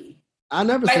celebrity. I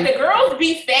never like the girls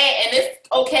be fat, and it's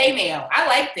okay now. I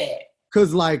like that.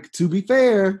 Because, like, to be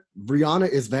fair, Brianna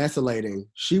is vacillating.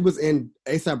 She was in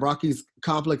A$AP Rocky's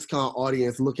Complex Con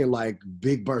audience looking like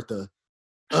Big Bertha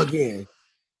again.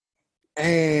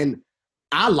 And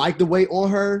I like the weight on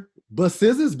her, but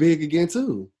SZA's big again,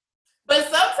 too. But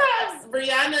sometimes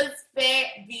Brianna's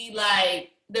fat be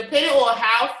like, depending on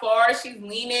how far she's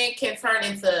leaning, can turn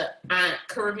into aunt,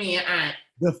 Caribbean aunt.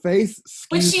 The face,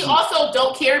 which she also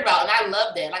don't care about, and I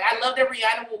love that. Like, I love that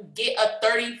Rihanna will get a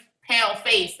 30-pound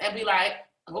face and be like,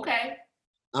 okay,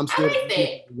 I'm still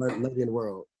I like the lady in the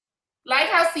world. Like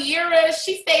how Sierra,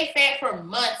 she stayed fat for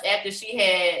months after she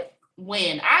had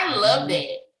Win. I love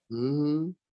that. Mm-hmm.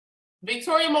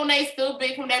 Victoria Monet still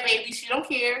big from that baby. She don't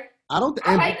care. I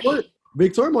like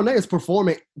Victoria Monet is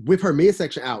performing with her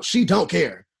midsection out. She don't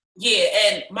care. Yeah,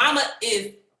 and Mama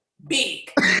is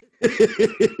big.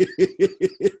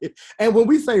 And when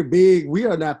we say big, we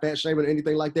are not fat shaming or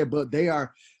anything like that, but they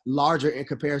are larger in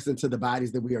comparison to the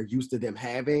bodies that we are used to them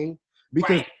having.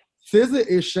 Because SZA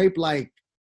is shaped like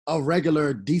a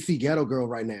regular DC ghetto girl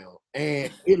right now,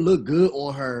 and it looked good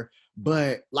on her.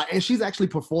 But like, and she's actually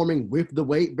performing with the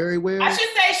weight very well.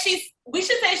 We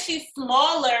should say she's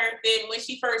smaller than when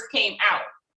she first came out.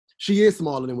 She is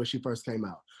smaller than when she first came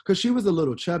out because she was a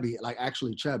little chubby, like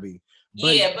actually chubby.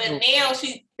 But, yeah, but now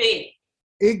she's big.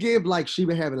 It give like she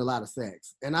been having a lot of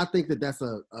sex, and I think that that's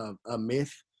a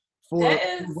myth for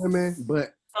women.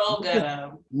 But so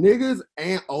good. Niggas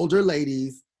and older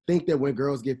ladies think that when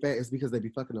girls get fat, it's because they be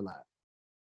fucking a lot.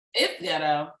 It's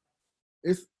ghetto.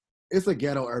 It's a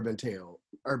ghetto urban tale,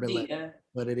 legend,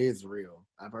 but it is real.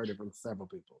 I've heard it from several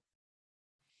people.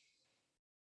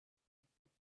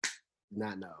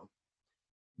 Not know.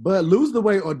 But lose the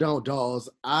weight or don't, dolls.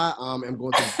 I am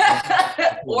going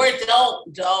to or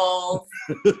don't, dolls.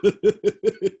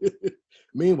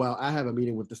 Meanwhile, I have a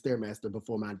meeting with the Stairmaster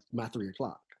before my 3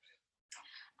 o'clock.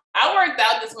 I worked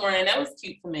out this morning. That was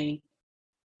cute for me.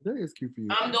 That is cute for you.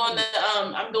 I'm doing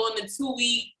the 2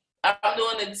 week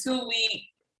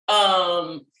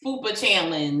FUPA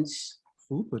challenge.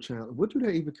 FUPA challenge. What do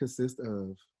they even consist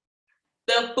of?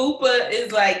 The FUPA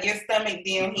is like your stomach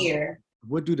down here.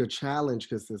 What do the challenge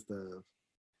consist of?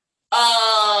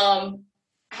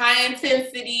 High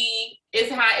intensity.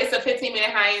 It's a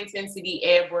 15-minute high intensity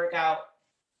ab workout.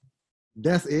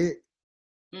 That's it.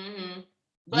 Mm-hmm.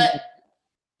 But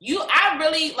I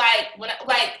really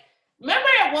remember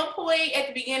at one point at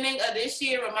the beginning of this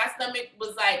year when my stomach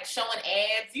was like showing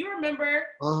abs. You remember?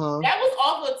 That was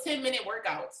off of 10-minute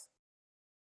workouts.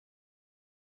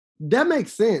 That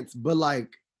makes sense, but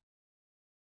like,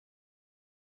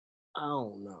 I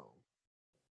don't know.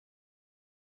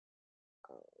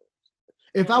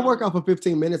 If I work out for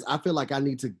 15 minutes, I feel like I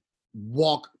need to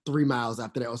walk 3 miles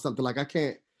after that or something. Like I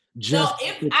can't just. No,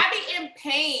 if I be in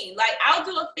pain, like I'll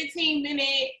do a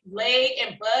 15-minute leg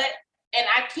and butt, and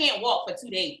I can't walk for 2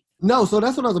 days. No, so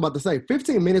that's what I was about to say.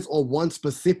 15 minutes on one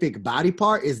specific body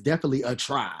part is definitely a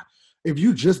try. If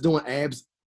you just doing abs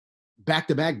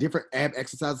back-to-back, different ab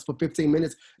exercises for 15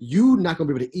 minutes, you're not going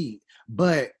to be able to eat.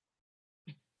 But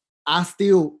I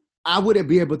wouldn't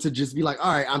be able to just be like,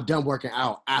 all right, I'm done working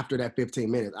out after that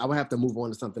 15 minutes. I would have to move on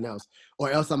to something else.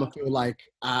 Or else I'm going to feel like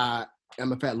I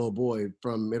am a fat little boy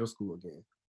from middle school again.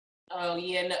 Oh,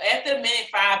 yeah. No, after minute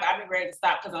 5, I'll be ready to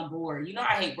stop because I'm bored. You know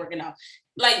I hate working out.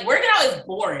 Like, working out is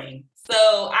boring.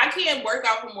 So I can't work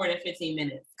out for more than 15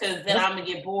 minutes because then I'm going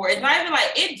to get bored. It's not even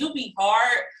like, it do be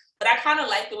hard, but I kind of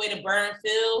like the way the burn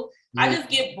feel. Yeah. I just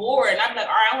get bored. And I'm like,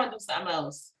 all right, I want to do something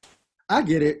else. I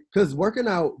get it. Because working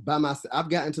out by myself, I've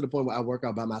gotten to the point where I work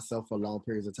out by myself for long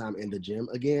periods of time in the gym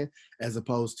again, as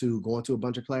opposed to going to a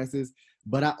bunch of classes.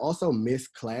 But I also miss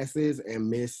classes and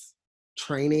miss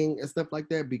training and stuff like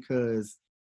that because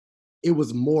it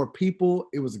was more people,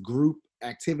 it was group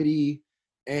activity,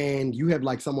 and you have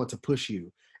like someone to push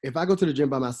you. If I go to the gym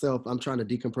by myself, I'm trying to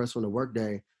decompress from the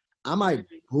workday, I might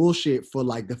bullshit for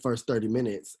like the first 30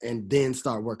 minutes and then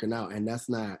start working out, and that's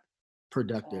not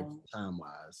productive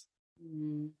time-wise.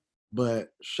 Mm-hmm.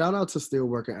 But shout out to still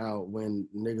working out when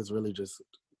niggas really just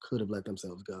could have let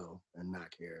themselves go and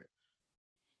not cared.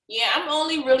 Yeah, I'm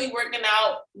only really working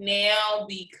out now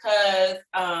because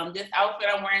this outfit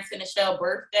I'm wearing to Nichelle's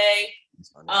birthday,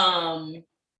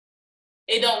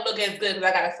 it don't look as good because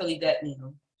I got a Philly gut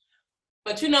now.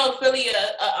 But you know, Philly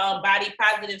a body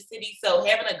positive city, so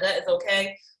having a gut is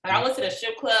okay. Like I went to the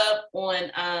strip club on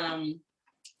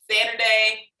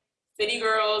Saturday. City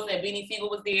Girls and Beanie Siegel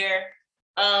was there.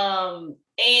 And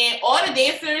all the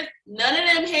dancers, none of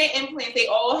them had implants. They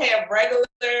all had regular,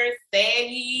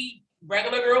 saggy,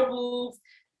 regular girl boobs.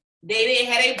 They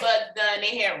didn't have their butts done.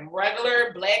 They had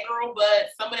regular black girl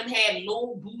butts. Some of them had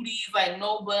little booties, like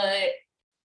no butt.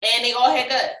 And they all had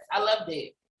guts. I loved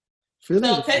it. Philly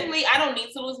So was- technically, I don't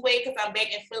need to lose weight because I'm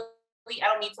back in Philly. I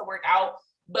don't need to work out.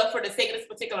 But for the sake of this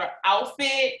particular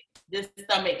outfit, this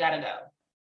stomach gotta go.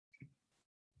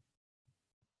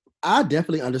 I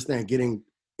definitely understand getting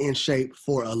in shape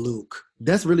for a look.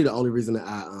 That's really the only reason that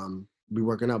I be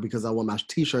working out, because I want my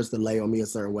t-shirts to lay on me a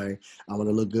certain way. I want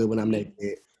to look good when I'm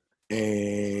naked,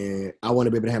 and I want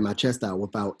to be able to have my chest out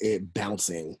without it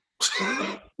bouncing.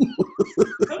 Come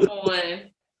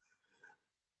on.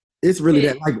 It's really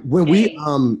that, like when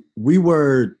we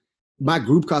were my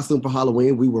group costume for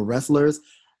Halloween, we were wrestlers.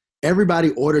 Everybody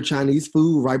ordered Chinese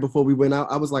food right before we went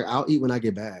out. I was like, I'll eat when I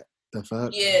get back. The fuck?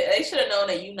 Yeah, they should have known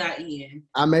that you not eating.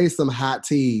 I made some hot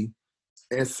tea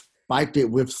and spiked it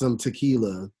with some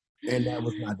tequila, and that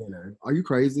was my dinner. Are you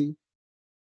crazy?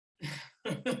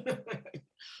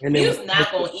 And Mew's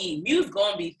not gonna eat. Mew's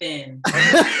gonna be thin.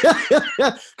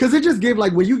 Because it just gives,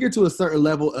 like, when you get to a certain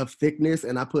level of thickness,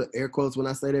 and I put air quotes when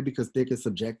I say that because thick is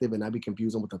subjective, and I be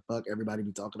confused on what the fuck everybody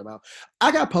be talking about.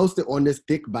 I got posted on this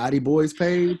Thick Body Boys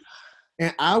page,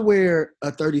 and I wear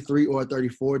a 33 or a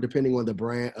 34 depending on the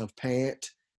brand of pant,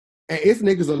 and it's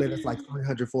niggas on there that's like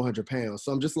 300, 400 pounds.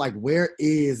 So I'm just like, where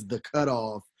is the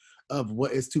cutoff of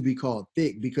what is to be called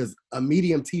thick? Because a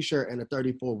medium t-shirt and a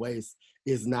 34 waist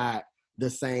is not the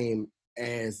same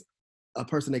as a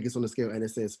person that gets on the scale and it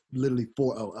says literally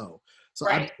 400. So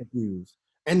Right. I'm confused.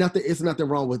 And it's nothing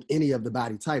wrong with any of the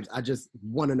body types. I just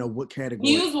want to know what category.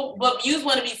 Mew's want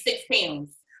to be 6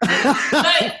 pounds.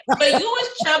 but you was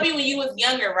chubby when you was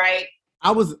younger, right? I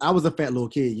was a fat little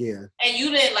kid, yeah. And you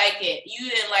didn't like it. You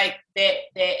didn't like that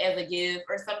as a gift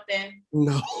or something.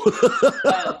 No.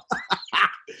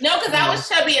 No, because I was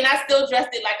chubby and I still dressed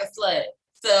it like a slut.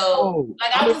 So,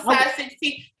 like, I was a size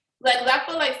 16. Like, I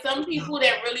feel like some people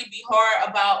that really be hard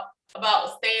about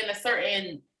staying a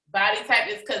certain body type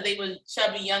is because they was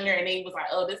chubby younger and they was like,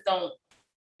 oh,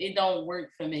 it don't work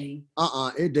for me.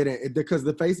 It didn't. Because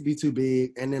the face be too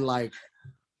big, and then like,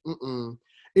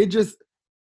 it just,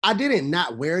 I didn't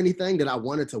not wear anything that I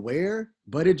wanted to wear,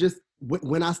 but it just,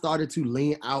 when I started to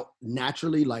lean out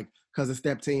naturally, like, because of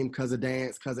step team, because of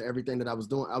dance, because of everything that I was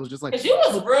doing, I was just like, because you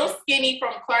was real skinny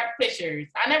from Clark pictures.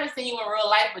 I never seen you in real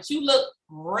life, but you look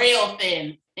real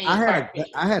thin. I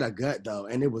had a gut though,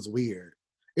 and it was weird.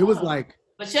 It was like,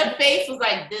 but your face was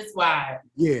like this wide.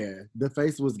 Yeah, the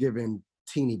face was giving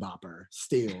teeny bopper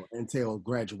still until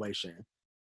graduation.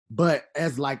 But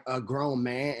as like a grown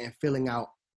man and filling out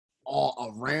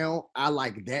all around, I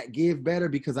like that give better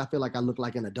because I feel like I look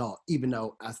like an adult, even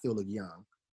though I still look young.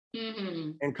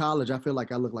 Mm-hmm. In college, I feel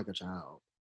like I look like a child.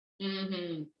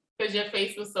 Mm-hmm. Because your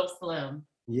face was so slim.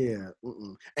 Yeah.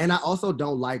 And I also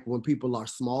don't like when people are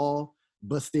small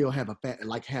but still have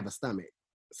have a stomach.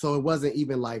 So it wasn't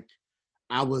even like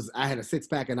I had a six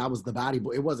pack and I was the body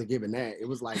boy. It wasn't giving that. It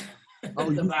was like, oh,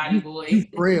 the body boy. You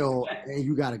frail and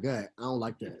you got a gut. I don't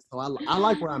like that. So I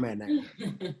like where I'm at now.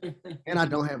 And I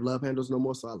don't have love handles no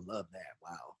more, so I love that.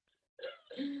 Wow.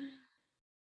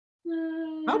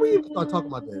 How we even start talking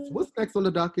about this? What's next on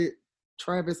the docket?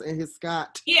 Travis and his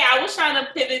Scott. Yeah, I was trying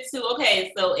to pivot to,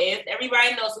 okay, so as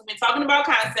everybody knows, we've been talking about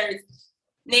concerts.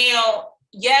 Now,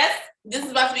 yes, this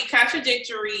is about to be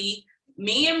contradictory.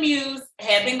 Me and Muse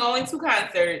have been going to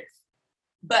concerts,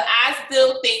 but I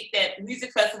still think that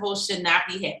music festivals should not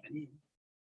be happening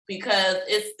because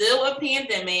it's still a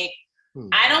pandemic.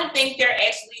 I don't think they're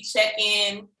actually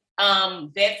checking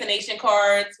vaccination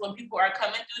cards when people are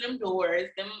coming through them doors,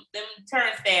 them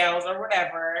turnstiles or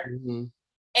whatever. Mm-hmm.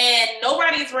 And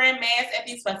nobody's wearing masks at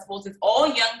these festivals. It's all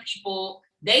young people.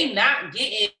 They not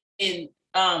getting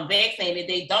vaccinated.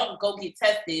 They don't go get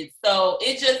tested. So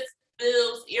it just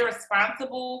feels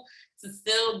irresponsible to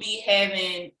still be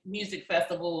having music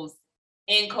festivals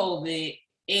in COVID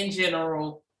in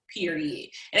general, period.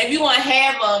 And if you want to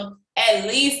have them, at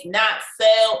least not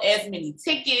sell as many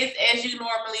tickets as you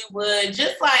normally would.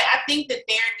 Just like, I think that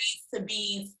there needs to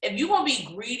be, if you want to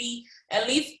be greedy, at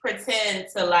least pretend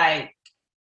to like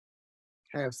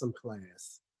have some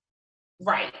class.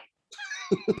 Right.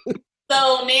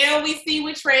 So now we see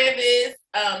with Travis,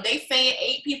 they saying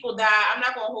 8 people died. I'm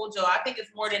not gonna hold y'all. I think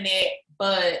it's more than that,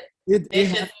 but that's just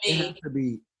me. It has to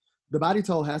be, the body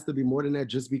toll has to be more than that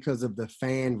just because of the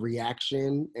fan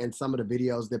reaction and some of the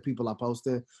videos that people are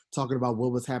posting talking about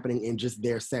what was happening in just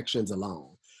their sections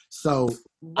alone. So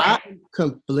right. I'm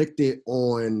conflicted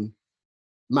on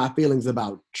my feelings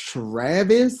about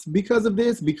Travis because of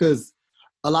this, because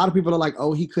a lot of people are like,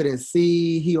 oh, he couldn't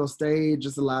see, he on stage,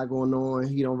 just a lot going on,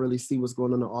 he don't really see what's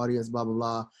going on in the audience, blah, blah,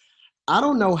 blah. I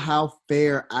don't know how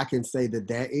fair I can say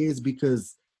that is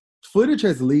because footage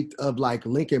has leaked of like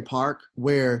Linkin Park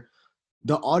where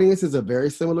The audience is a very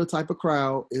similar type of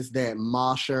crowd. It's that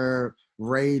mosher,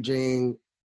 raging,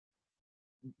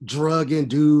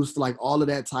 drug-induced, like all of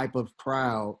that type of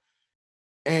crowd.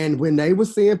 And when they were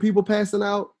seeing people passing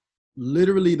out,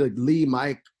 literally the lead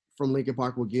Mike from Linkin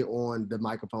Park would get on the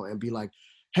microphone and be like,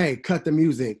 hey, cut the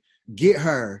music, get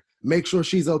her, make sure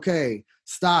she's okay,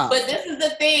 stop. But this is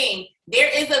the thing. There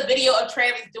is a video of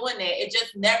Travis doing that. It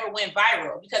just never went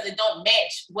viral because it don't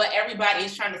match what everybody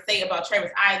is trying to say about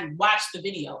Travis. I watched the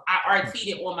video. I RT'd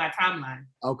it on my timeline.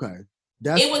 Okay.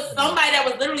 It was somebody that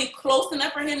was literally close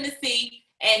enough for him to see.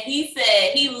 And he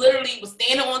said he literally was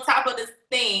standing on top of this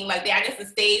thing. Like, I guess the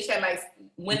stage had like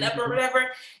went up or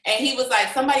whatever. And he was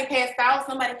like, somebody passed out.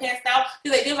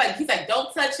 He's like,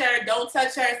 don't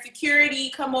touch her.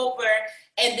 Security, come over.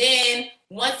 And then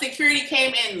once security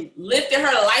came and lifted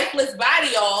her lifeless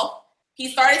body off,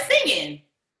 he started singing.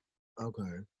 Okay.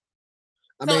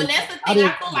 And that's the thing.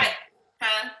 I feel like,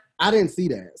 I didn't see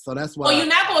that. So that's why. Well, you're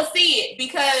not going to see it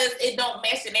because it don't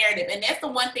match the narrative. And that's the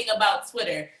one thing about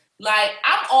Twitter. Like,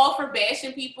 I'm all for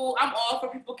bashing people. I'm all for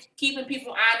people keeping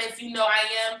people honest. You know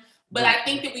I am. But I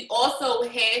think that we also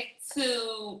have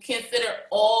to consider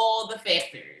all the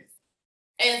factors.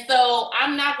 And so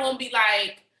I'm not going to be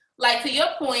like, to your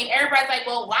point, everybody's like,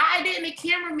 well, why didn't the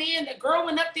cameraman, the girl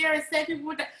went up there and said people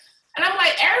were and I'm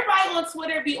like, everybody on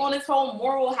Twitter be on this whole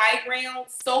moral high ground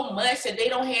so much that they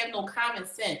don't have no common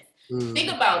sense.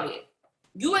 Think about it.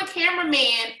 You a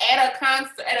cameraman at a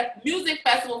concert, at a music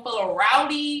festival full of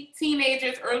rowdy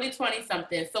teenagers, early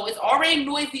 20-somethings. So it's already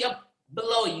noisy up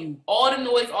below you. All the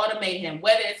noise, all the mayhem.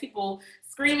 Whether it's people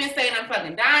screaming, saying I'm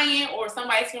fucking dying, or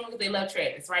somebody screaming because they love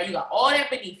Travis, right? You got all that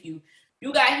beneath you.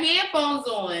 You got headphones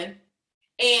on,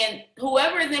 and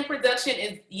whoever is in production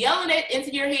is yelling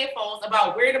into your headphones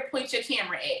about where to point your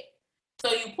camera at.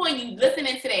 So you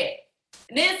listening to that.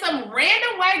 And then some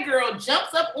random white girl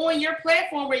jumps up on your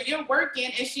platform where you're working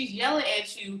and she's yelling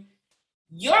at you.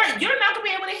 You're not gonna be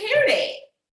able to hear that.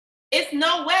 It's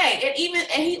no way.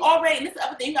 And this is the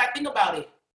other thing, you gotta think about it.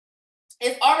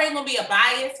 It's already gonna be a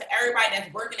bias to everybody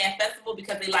that's working at festival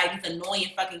because they like these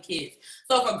annoying fucking kids.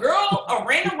 So if a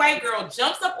random white girl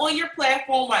jumps up on your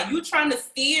platform while you trying to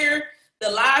steer the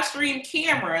live stream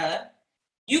camera,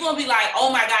 you're gonna be like,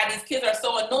 oh my God, these kids are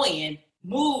so annoying.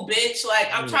 Move, bitch. Like,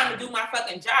 I'm trying to do my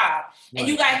fucking job. And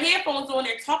you got headphones on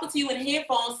there talking to you in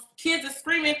headphones. Kids are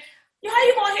screaming. How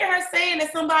you gonna hear her saying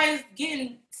that somebody's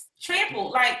getting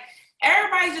trampled? Like,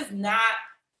 everybody's just not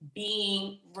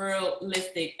being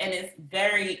realistic, and it's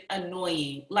very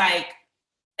annoying. Like,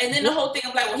 and then the whole thing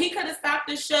of like, well, he could have stopped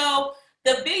the show.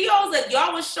 The videos that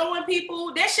y'all was showing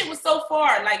people, that shit was so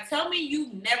far. Like, tell me you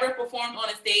never performed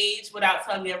on a stage without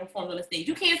telling me you ever performed on a stage.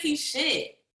 You can't see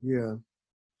shit. Yeah.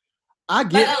 I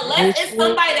get, like, unless it's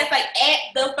somebody that's like at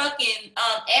the fucking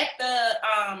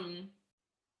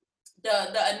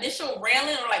the initial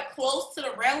railing or like close to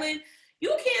the railing, you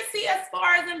can't see as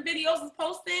far as them videos is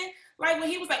posting. Like when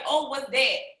he was like, "Oh, what's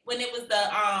that?" When it was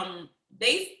the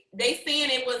they saying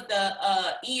it was the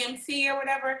EMT or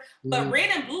whatever, but red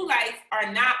and blue lights are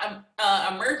not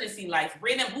emergency lights.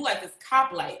 Red and blue lights is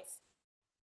cop lights.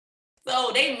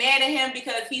 So they mad at him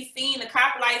because he's seen the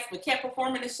cop lights but kept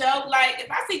performing the show. Like,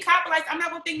 if I see cop lights, I'm not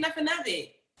gonna think nothing of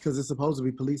it. Because it's supposed to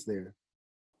be police there.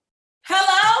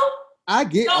 Hello? I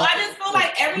get. So I just feel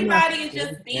like everybody is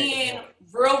just being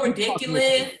real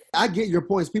ridiculous. I get your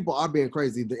points. People are being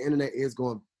crazy. The internet is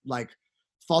going like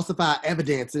falsify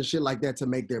evidence and shit like that to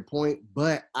make their point.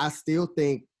 But I still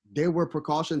think there were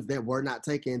precautions that were not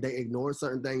taken. They ignored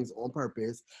certain things on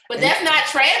purpose. But that's not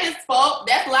Travis' fault.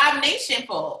 That's Live Nation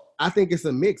fault. I think it's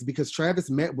a mix because Travis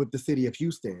met with the city of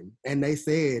Houston and they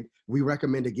said, we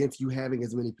recommend against you having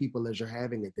as many people as you're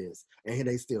having at this. And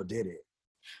they still did it.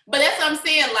 But that's what I'm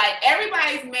saying. Like,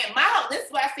 everybody's mad. This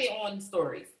is what I said on the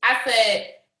stories. I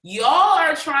said, y'all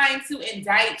are trying to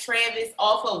indict Travis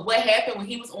off of what happened when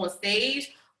he was on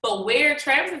stage. But where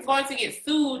Travis is going to get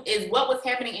sued is what was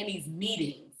happening in these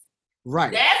meetings.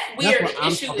 Right. That's where the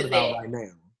issue is at right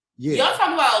now. Yeah. Y'all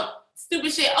talking about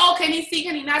stupid shit. Oh, can he see?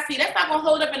 Can he not see? That's not going to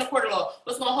hold up in the court of law.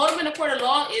 What's going to hold up in the court of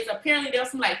law is apparently there's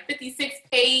some like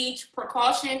 56-page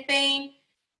precaution thing,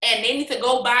 and they need to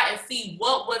go by and see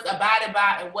what was abided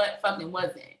by and what fucking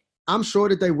wasn't. I'm sure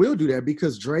that they will do that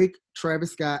because Drake,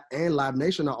 Travis Scott, and Live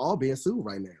Nation are all being sued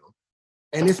right now.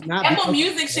 And it's not. Apple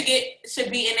Music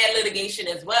should be in that litigation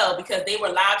as well because they were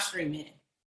live streaming.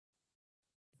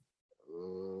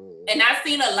 And I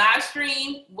seen a live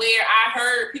stream where I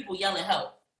heard people yelling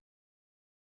help.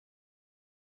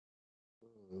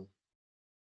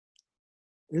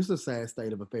 It's a sad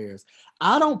state of affairs.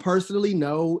 I don't personally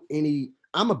know any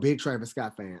I'm a big Travis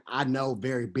Scott fan. I know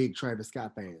very big Travis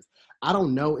Scott fans. I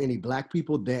don't know any Black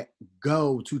people that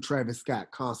go to Travis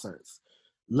Scott concerts,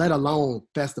 let alone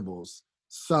festivals.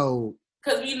 So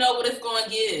because we know what it's going to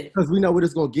give. Because we know what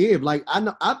it's going to give. Like,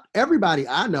 everybody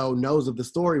I know knows of the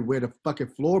story where the fucking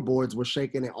floorboards were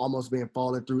shaking and almost being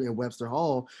fallen through in Webster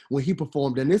Hall when he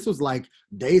performed. And this was like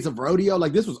Days of Rodeo.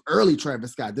 Like, this was early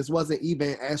Travis Scott. This wasn't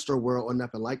even Astro World or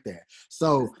nothing like that.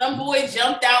 So some boy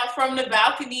jumped out from the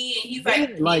balcony and he's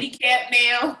like handicapped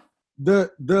now.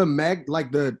 The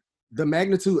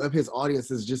magnitude of his audience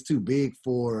is just too big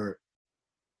for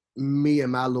me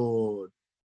and my little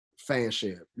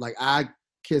fanship. Like, I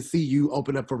can see you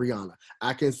open up for Rihanna.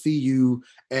 I can see you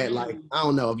at like, I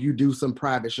don't know, if you do some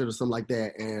private shit or something like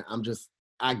that, and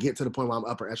I get to the point where I'm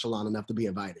upper echelon enough to be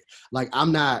invited. Like,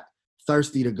 I'm not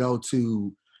thirsty to go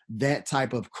to that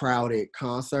type of crowded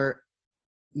concert,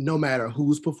 no matter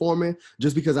who's performing,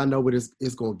 just because I know what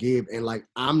it's going to give. And like,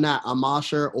 I'm not a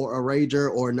mosher or a rager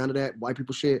or none of that white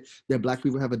people shit that Black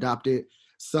people have adopted.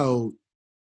 So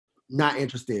not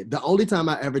interested. The only time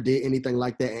I ever did anything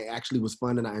like that and actually was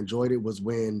fun and I enjoyed it was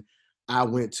when I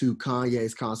went to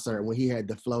Kanye's concert when he had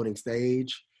the floating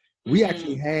stage. We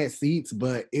actually had seats,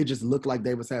 but it just looked like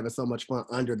they was having so much fun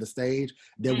under the stage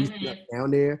that we sat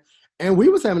down there. And we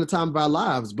was having the time of our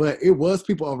lives, but it was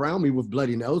people around me with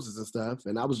bloody noses and stuff,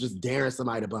 and I was just daring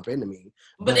somebody to bump into me.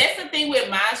 But that's the thing with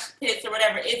mosh pits or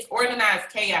whatever, it's organized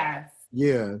chaos.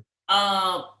 Yeah.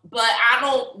 But I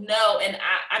don't know, and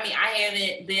I mean, I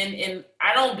haven't been in,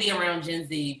 I don't be around Gen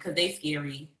Z because they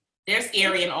scary. They're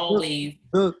scary in all ways.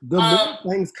 The more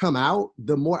things come out,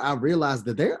 the more I realize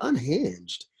that they're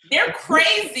unhinged. They're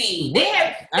crazy. They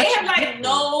have like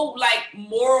no like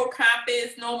moral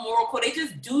compass, no moral code. They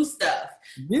just do stuff.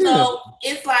 Yeah. So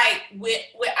it's like with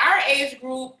our age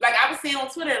group, like I was saying on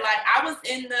Twitter, like I was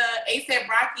in the A$AP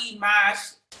Rocky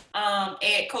mosh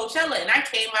at Coachella, and I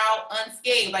came out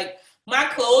unscathed. Like my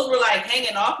clothes were like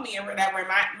hanging off me or whatever.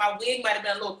 My wig might have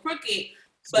been a little crooked,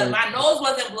 but my nose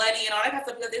wasn't bloody and all that kind of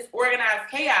stuff because it's organized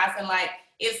chaos. And like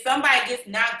if somebody gets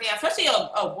knocked down, especially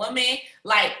a woman,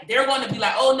 like they're going to be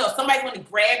like, oh no, somebody's going to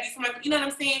grab you. Somebody, you know what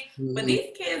I'm saying? Mm-hmm. But these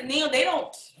kids, Neil, they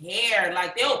don't care.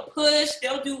 Like they'll push,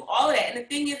 they'll do all of that. And the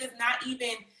thing is, it's not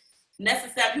even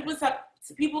necessary.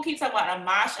 People keep talking about a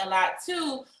mosh a lot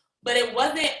too. But it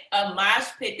wasn't a mosh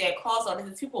pit that caused all this.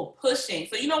 It's people pushing.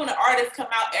 So, you know, when the artists come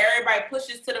out, everybody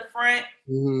pushes to the front.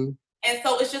 Mm-hmm. And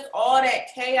so it's just all that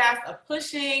chaos of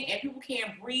pushing and people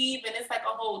can't breathe. And it's like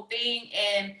a whole thing.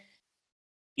 And,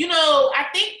 you know, I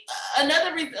think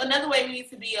another way we need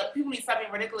to be, people need to stop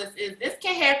being ridiculous is this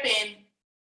can happen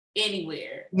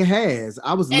anywhere. It has.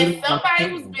 I was and somebody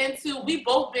who's we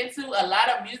both been to a lot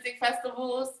of music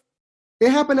festivals. It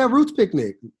happened at Roots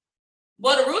Picnic.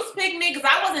 Well, the Roots Picnic, because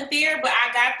I wasn't there, but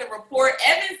I got the report.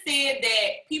 Evan said that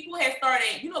people had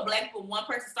started, you know, Black people, one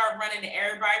person started running and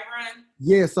everybody run.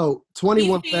 Yeah, so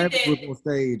 21 Savage was on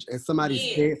stage and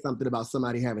somebody said something about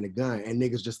somebody having a gun and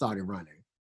niggas just started running.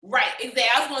 Right, exactly.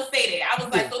 I was going to say that. I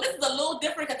was like, so this is a little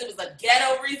different because it was a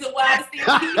ghetto reason why the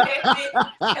stampede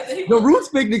happened. The Roots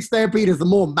Picnic stampede is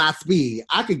more my speed.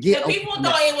 I could get. People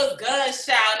thought it was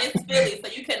gunshot and it's Philly,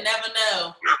 so you can never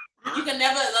know. You can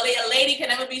never, a lady can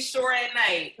never be sure at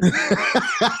night.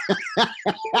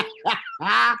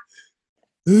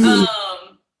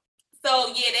 So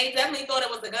yeah, they definitely thought it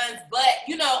was the guns. But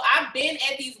you know, I've been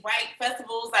at these white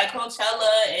festivals like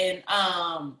Coachella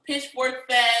and Pitchfork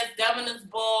Fest, Governor's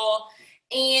Ball,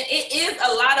 and it is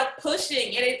a lot of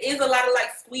pushing and it is a lot of like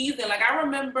squeezing. Like I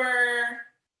remember,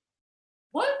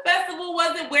 what festival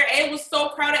was it where it was so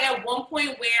crowded at one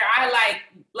point where I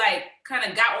like kind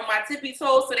of got on my tippy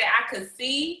toes so that I could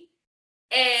see,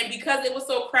 and because it was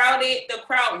so crowded, the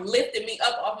crowd lifted me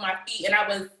up off my feet and I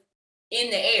was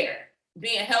in the air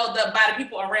being held up by the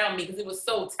people around me because it was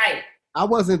so tight. I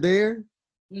wasn't there.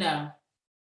 No.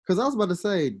 Because I was about to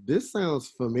say, this sounds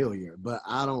familiar, but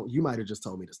you might have just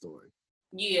told me the story.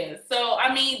 Yeah. So,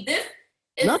 I mean, this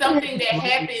is something that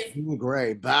happens. Jean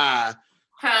Grey, bye.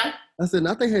 Huh? I said,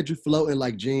 nothing had you floating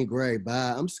like Jean Grey,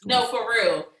 bye. I'm scared. No, for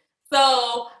real.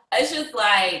 So, it's just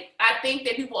like, I think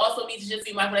that people also need to just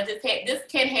be mindful that this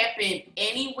can happen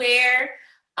anywhere.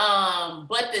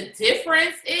 But the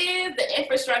difference is the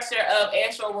infrastructure of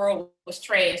Astro World was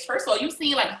trash. First of all, you've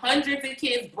seen like hundreds of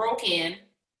kids broke in.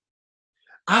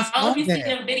 I don't know if you've seen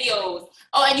them videos.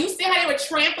 Oh, and you see how they were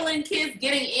trampling kids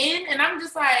getting in? And I'm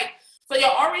just like, so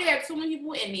y'all already have too many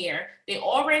people in there. They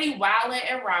already wilding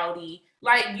and rowdy.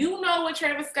 Like, you know what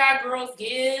Travis Scott girls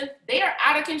give? They are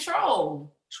out of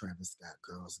control. Travis Scott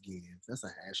girls give. That's a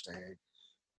hashtag.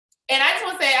 And I just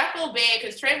want to say, I feel bad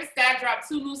because Travis Scott dropped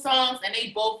 2 new songs and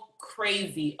they both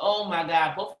crazy. Oh my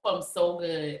God, both of them so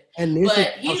good. And this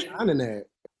but is shining that.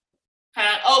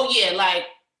 Oh yeah, like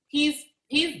he's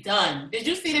done. Did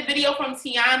you see the video from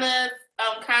Tiana's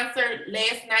concert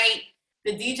last night?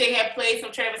 The DJ had played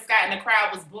some Travis Scott and the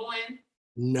crowd was booing.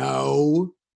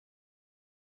 No.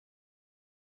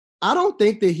 I don't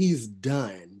think that he's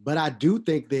done, but I do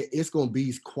think that it's going to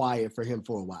be quiet for him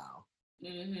for a while.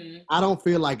 Mm-hmm. I don't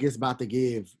feel like it's about to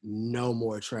give no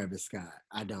more Travis Scott.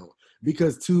 I don't.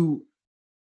 Because I feel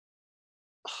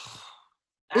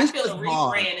the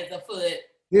rebrand is afoot.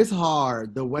 It's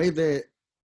hard. The way that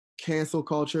cancel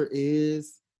culture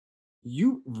is,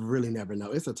 you really never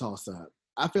know. It's a toss-up.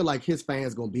 I feel like his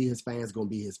fans going to be his fans, going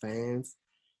to be his fans.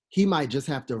 He might just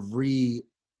have to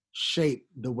reshape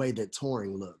the way that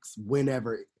touring looks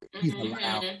whenever he's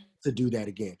allowed to do that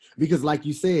again. Because like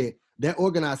you said, that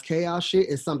organized chaos shit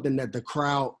is something that the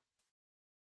crowd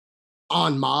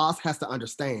en masse has to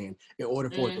understand in order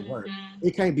for it to work.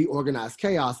 It can't be organized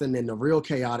chaos and then the real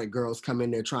chaotic girls come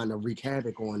in there trying to wreak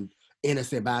havoc on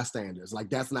innocent bystanders. Like,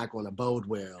 that's not going to bode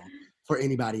well for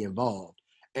anybody involved.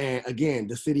 And again,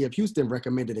 the city of Houston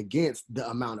recommended against the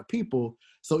amount of people.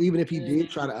 So even if he did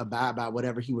try to abide by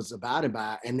whatever he was abiding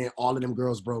by, and then all of them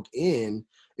girls broke in,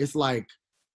 it's like,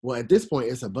 well, at this point,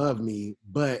 it's above me.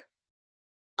 But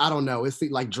I don't know. It's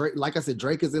like Drake. Like I said,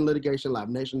 Drake is in litigation. Live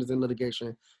Nation is in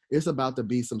litigation. It's about to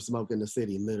be some smoke in the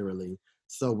city, literally.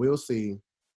 So we'll see.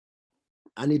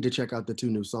 I need to check out the 2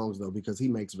 new songs though, because he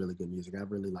makes really good music. I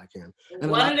really like him. And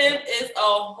one of them is a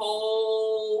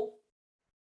whole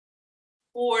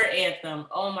war anthem.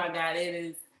 Oh my God, it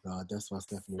is. God, that's why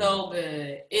Stephanie. So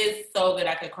good. It's so good.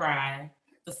 I could cry.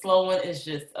 The slow one is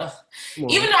just.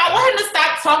 Even though I want him to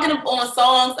stop talking on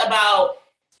songs about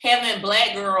having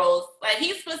black girls, like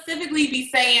he specifically be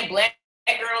saying black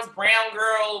girls, brown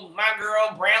girl, my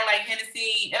girl, brown like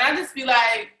Hennessy, and I just be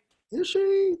like, is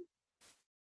she?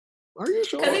 Are you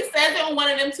sure? Because he says it on one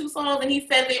of them 2 songs, and he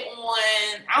says it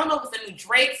on, I don't know if it's a new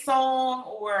Drake song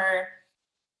or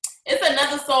it's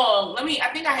another song. I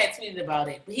think I had tweeted about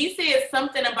it. But he said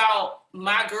something about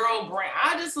my girl brown.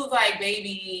 I just was like,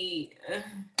 baby.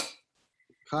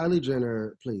 Kylie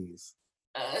Jenner, please.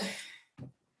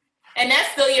 And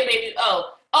that's still your baby.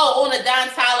 Oh, on the Don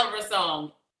Toliver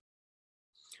song.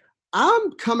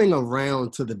 I'm coming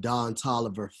around to the Don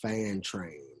Toliver fan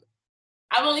train.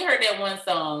 I've only heard that one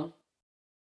song.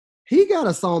 He got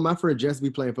a song my friend Jess be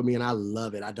playing for me, and I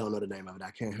love it. I don't know the name of it.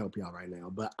 I can't help y'all right now,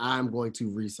 but I'm going to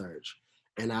research,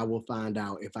 and I will find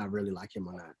out if I really like him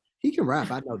or not. He can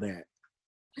rap. I know that.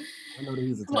 I know that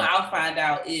he's a Well, I'll find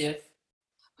out if.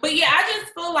 But yeah, I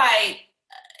just feel like,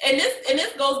 and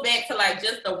this goes back to like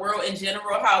just the world in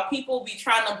general, how people be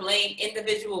trying to blame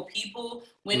individual people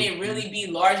when it really be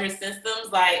larger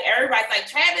systems. Like everybody's like,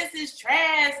 Travis is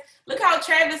trash. Look how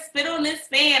Travis spit on this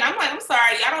fan. I'm like, I'm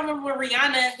sorry. Y'all don't remember when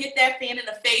Rihanna hit that fan in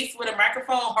the face with a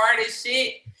microphone hard as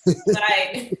shit?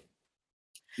 Like,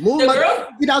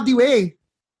 get out the way.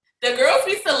 The girls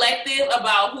be selective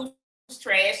about who's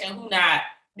trash and who not.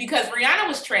 Because Rihanna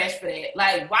was trash for that.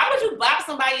 Like, why would you bop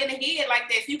somebody in the head like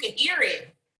that so you can hear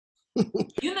it?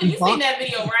 You seen that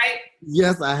video, right?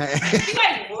 Yes, I have. She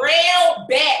like railed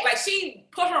back. Like she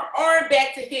put her arm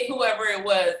back to hit whoever it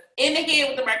was in the head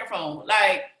with the microphone.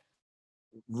 Like,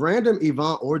 random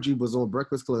Yvonne Orji was on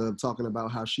Breakfast Club talking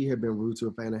about how she had been rude to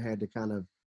a fan and had to kind of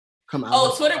come out.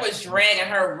 Oh, Twitter was dragging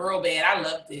her real bad. I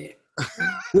loved it.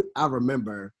 I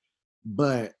remember.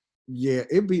 But yeah,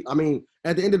 at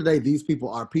the end of the day, these people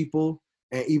are people.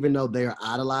 And even though they are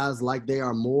idolized like they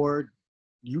are more,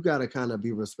 you got to kind of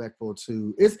be respectful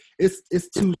to, it's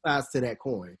 2 sides to that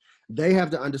coin. They have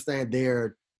to understand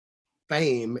their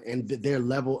fame and their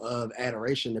level of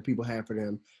adoration that people have for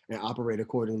them and operate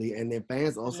accordingly. And then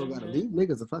fans also got to leave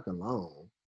niggas the fuck alone.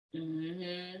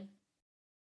 Mm-hmm.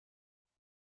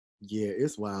 Yeah,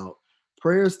 it's wild.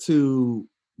 Prayers to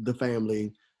the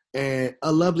family. And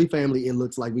a lovely family, it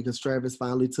looks like, because Travis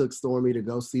finally took Stormy to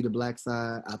go see the Black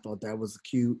Side. I thought that was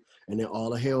cute. And then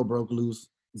all the hell broke loose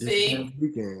this past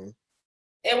weekend.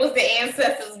 It was the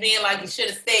ancestors being like, you should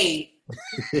have stayed.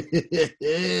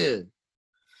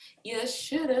 You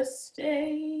should have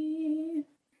stayed.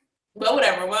 But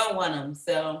whatever, we don't want him,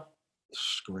 so.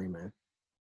 Screaming.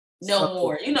 No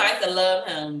more. I used to love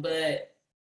him, but.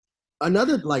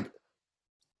 Another,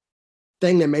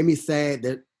 thing that made me sad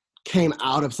that came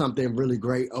out of something really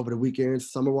great over the weekend,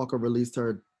 Summer Walker released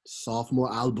her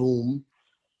sophomore album.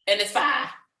 And it's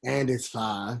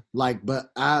fine. But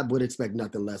I would expect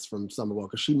nothing less from Summer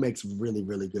Walker. She makes really,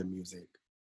 really good music.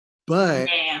 But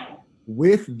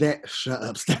with that, shut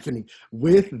up, Stephanie.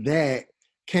 With that,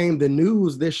 came the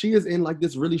news that she is in like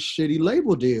this really shitty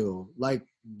label deal. Like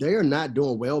they are not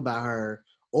doing well by her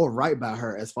or right by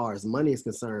her as far as money is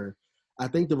concerned. I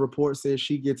think the report says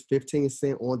she gets 15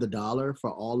 cents on the dollar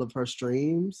for all of her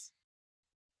streams.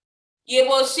 Yeah,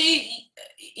 well,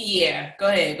 go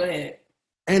ahead.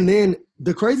 And then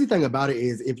the crazy thing about it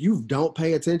is if you don't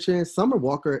pay attention, Summer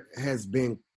Walker has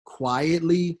been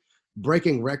quietly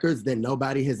breaking records that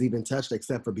nobody has even touched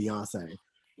except for Beyonce.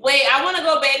 Wait, I want to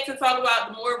go back to talk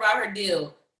about more about her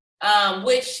deal,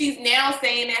 which she's now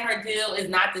saying that her deal is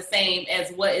not the same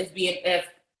as what has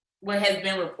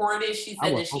been reported. She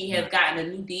said that she has gotten a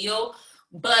new deal,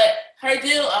 but her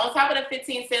deal, on top of the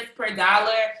 15 cents per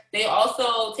dollar, they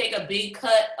also take a big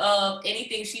cut of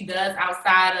anything she does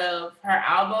outside of her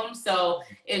album. So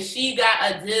if she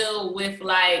got a deal with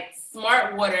like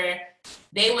Smart Water,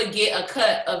 they would get a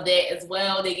cut of that as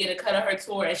well. They get a cut of her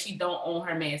tour, and she don't own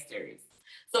her masters.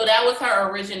 So that was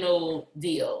her original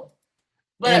deal.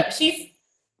 But she's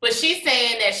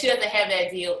saying that she doesn't have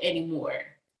that deal anymore.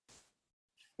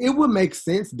 It would make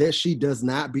sense that she does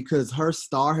not, because her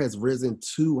star has risen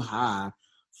too high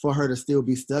for her to still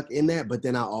be stuck in that. But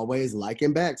then I always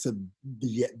liken back to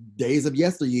the days of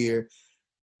yesteryear,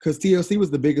 because TLC was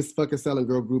the biggest fucking selling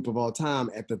girl group of all time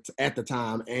at the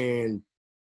time, and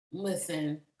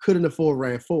couldn't afford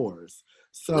Rand 4s.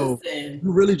 So you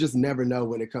really just never know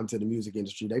when it comes to the music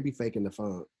industry. They be faking the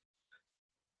funk.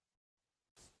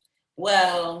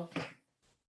 Well,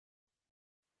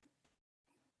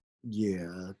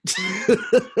 yeah.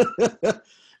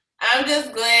 I'm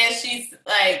just glad she's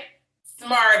like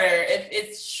smarter if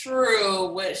it's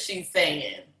true what she's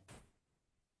saying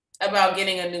about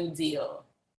getting a new deal.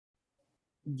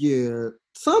 Yeah.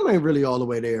 Some ain't really all the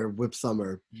way there with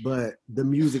Summer, but the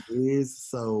music is,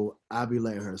 so I'll be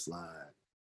letting her slide.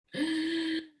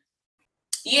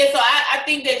 Yeah, so I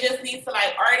think that just needs to,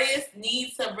 like, artists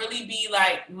need to really be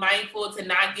like mindful to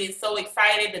not get so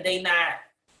excited that they not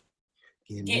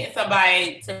getting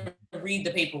somebody to read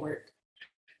the paperwork.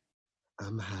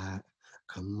 I'm hot.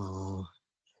 Come on.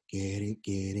 Get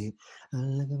it. I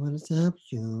want to stop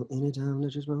you anytime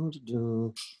that you're supposed to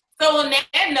do. So on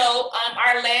that note,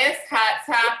 our last hot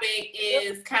topic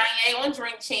is Kanye on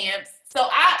Drink Champs. So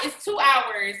it's 2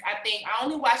 hours, I think. I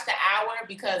only watched the hour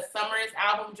because Summer's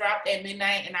album dropped at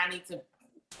midnight and I need to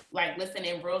like listen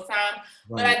in real time.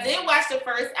 Right. But I did watch the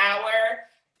first hour,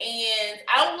 and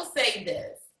I will say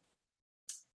this.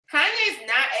 Kanye's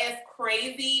not as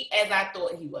crazy as I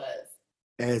thought he was.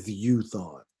 As you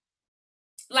thought.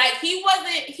 Like he's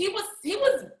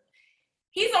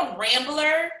a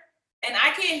rambler, and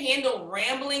I can't handle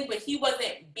rambling, but he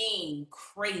wasn't being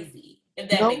crazy, if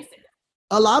that makes sense.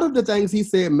 A lot of the things he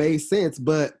said made sense,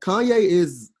 but Kanye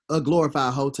is a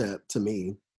glorified hotep to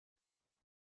me.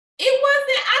 It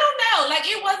wasn't, I don't know, like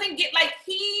it wasn't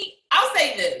I'll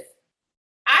say this.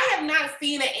 I have not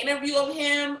seen an interview of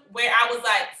him where I was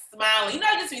like smiling. You know,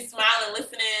 just be smiling,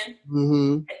 listening.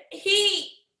 Mm-hmm.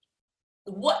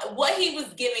 What he was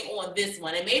giving on this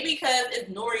one, and maybe because it's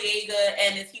Noriega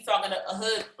and he's talking to a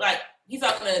hood, like he's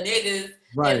talking to niggas,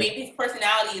 right. And maybe his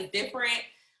personality is different.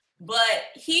 But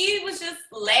he was just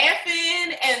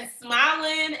laughing and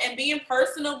smiling and being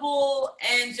personable,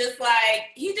 and just like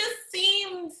he just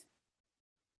seemed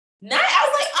not. I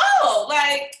was like, oh,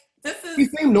 like this is. He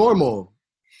seemed normal.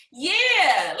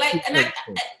 Yeah, like, and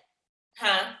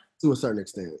to a certain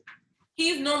extent,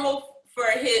 he's normal for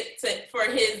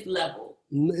his level.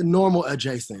 Normal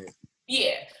adjacent.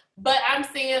 Yeah, but I'm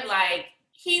saying like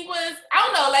he was. I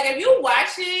don't know. Like if you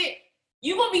watch it,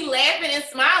 you gonna be laughing and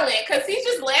smiling because he's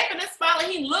just laughing and smiling.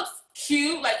 He looks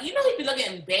cute. Like he be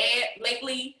looking bad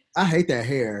lately. I hate that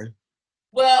hair.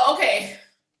 Well, okay.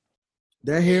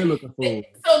 That hair looking fool.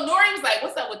 So Nori was like,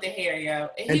 "What's up with the hair, yo?"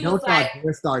 And he was like,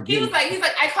 he's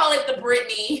like, I call it the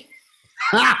Britney.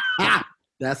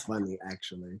 That's funny,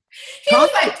 actually. He was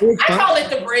like, I call it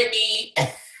the Britney.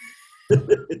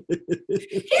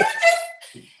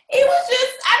 He was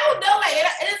just, I don't know, like,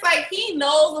 it's like he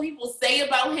knows what people say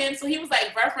about him, so he was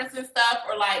like referencing stuff,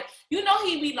 or like, you know,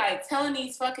 he'd be like telling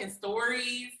these fucking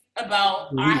stories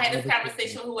about, I had this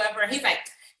conversation with whoever, he's like,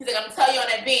 I'm gonna tell you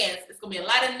in advance, it's gonna be a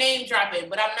lot of name dropping,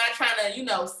 but I'm not trying to, you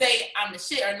know, say I'm the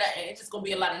shit or nothing, it's just gonna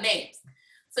be a lot of names.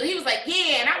 So he was like,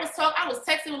 yeah, and I was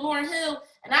texting with Lauryn Hill,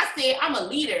 and I said, I'm a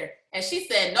leader. And she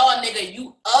said, no, nigga,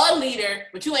 you a leader,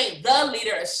 but you ain't the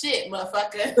leader of shit,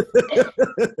 motherfucker. And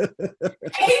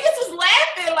he just was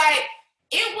laughing. Like,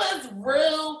 it was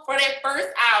real for that first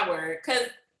hour. Because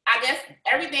I guess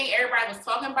everything everybody was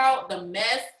talking about, the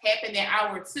mess happened in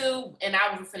hour 2. And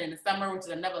I was listening to Summer, which is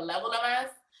another level of us.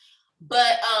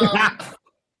 But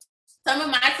some of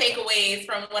my takeaways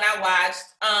from when I watched,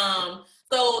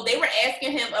 So they were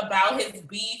asking him about his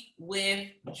beef with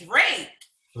Drake.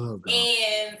 Oh, God.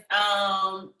 And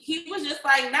he was just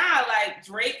like, nah, like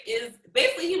Drake is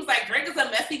basically, he was like, Drake is a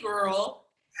messy girl.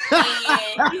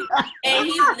 and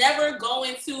he's never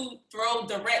going to throw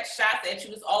direct shots at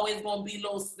you. It's always going to be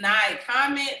little snide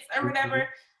comments or whatever.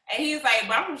 And he's like,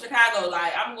 but I'm from Chicago.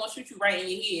 Like, I'm going to shoot you right in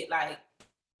your head. Like,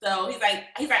 so he's like,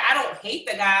 I don't hate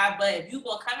the guy, but if you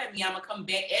going to come at me, I'm going to come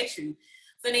back at you.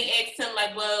 So they asked him,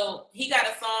 like, well, he got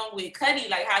a song with Cudi.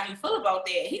 Like, how do you feel about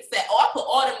that? He said, oh, I put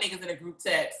all them niggas in a group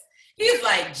text. He's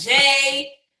like,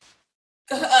 Jay,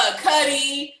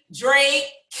 Cudi, Drake,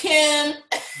 Kim.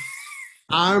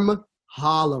 I'm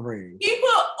hollering. He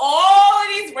put all of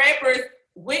these rappers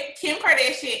with Kim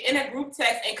Kardashian in a group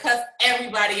text and cussed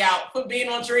everybody out for being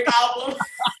on Drake album.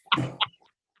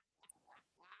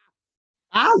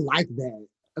 I like that.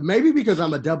 Maybe because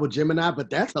I'm a double Gemini,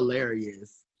 but that's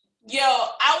hilarious. Yo,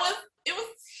 it was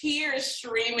tears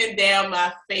streaming down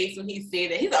my face when he said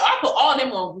that. He's like, I put all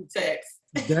them on group text.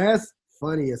 That's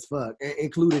funny as fuck,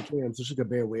 including Kim, so she could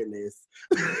bear witness.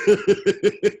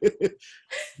 The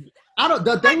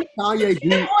thing with Kanye do,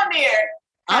 on there.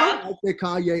 I don't like that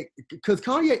Kanye, because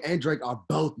Kanye and Drake are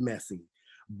both messy.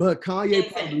 But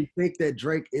Kanye probably think that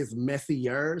Drake is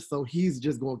messier, so he's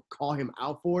just going to call him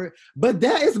out for it. But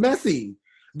that is messy.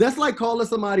 That's like calling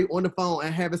somebody on the phone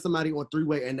and having somebody on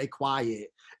three-way and they quiet.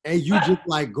 And you just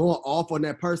like going off on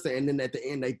that person, and then at the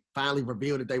end they finally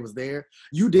reveal that they was there.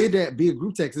 You did that via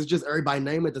group text. It's just everybody's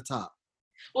name at the top.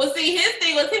 Well, see, his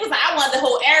thing was, he was like, I wanted to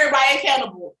hold everybody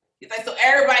accountable. He's like, so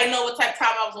everybody know what type of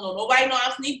time I was on. Nobody know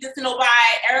I'm sneak this to nobody.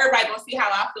 Everybody gonna see how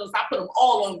I feel. So I put them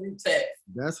all on group text.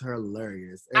 That's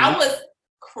hilarious. And I was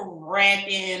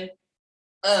cracking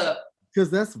up.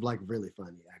 Because that's like really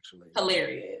funny, actually.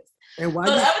 Hilarious. And why?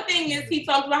 So the other thing is, he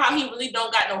talks about how he really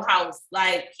don't got no house.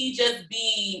 Like, he just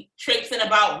be traipsing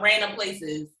about random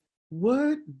places.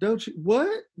 What? Don't you? What?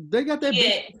 They got that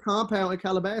big compound in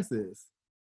Calabasas.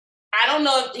 I don't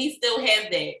know if he still has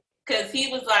that. Because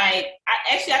he was like,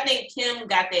 I think Kim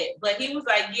got that. But he was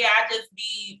like, yeah, I just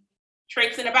be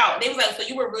traipsing about. They was like, so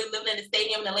you were really living in the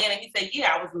stadium in Atlanta? He said,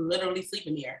 yeah, I was literally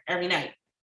sleeping there every night.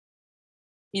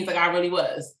 He's like, I really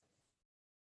was.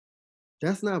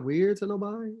 That's not weird to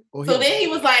nobody? So then he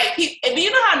was like,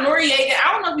 you know how Noriega,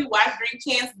 I don't know if you watch Drink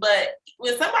Champs, but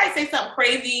when somebody say something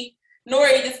crazy,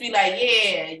 Nori just be like,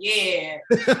 yeah.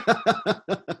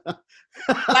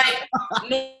 Like,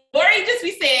 Nori just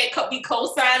be saying, be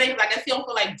co-signing, like I guess he don't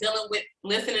feel like dealing with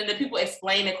listening to people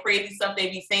explain the crazy stuff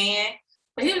they be saying.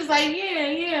 But he was like,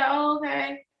 yeah,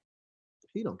 okay.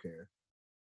 He don't care.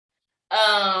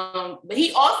 But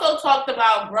he also talked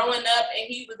about growing up, and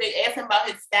they asked him about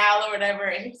his style or whatever,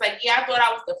 and he was like, yeah, I thought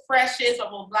I was the freshest, blah,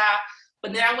 blah, blah.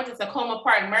 But then I went to Tacoma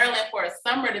Park, Maryland for a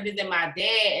summer to visit my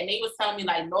dad, and they was telling me,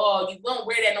 like, no, you won't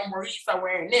wear that no more, you start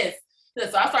wearing this.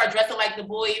 So I started dressing like the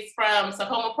boys from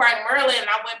Tacoma Park, Maryland, and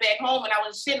I went back home, and I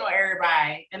was shitting on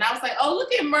everybody. And I was like, oh,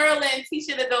 look at Maryland,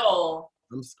 Tisha the doll.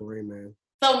 I'm screaming.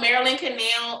 So Maryland can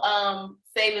now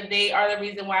say that they are the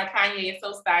reason why Kanye is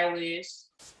so stylish.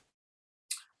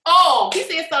 Oh, he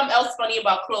said something else funny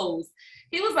about clothes.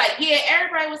 He was like, yeah,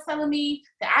 everybody was telling me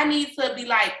that I need to be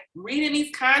like reading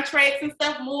these contracts and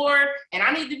stuff more, and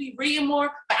I need to be reading more,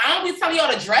 but I don't be telling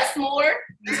y'all to dress more.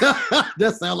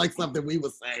 That sounds like something we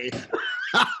would say.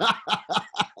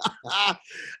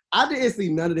 I didn't see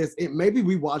none of this. Maybe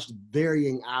we watched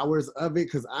varying hours of it,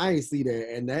 because I ain't see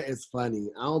that, and that is funny.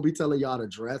 I don't be telling y'all to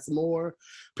dress more.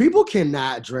 People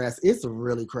cannot dress. It's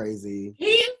really crazy.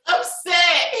 He's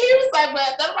upset. He was like, but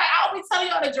I don't be telling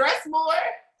y'all to dress more.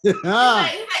 He's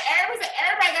like,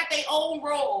 everybody got their own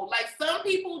role. Like, some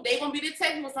people, they gonna be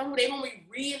detectives, some people, they gonna be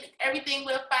reading everything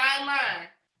with a fine line.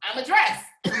 I'm a dress.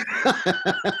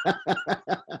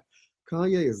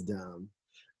 Kanye is dumb.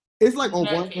 It's like,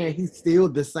 on one hand, he's still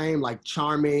the same, like,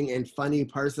 charming and funny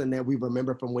person that we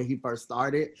remember from when he first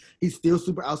started. He's still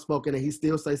super outspoken, and he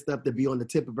still says stuff that be on the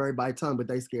tip of everybody's tongue, but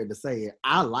they scared to say it.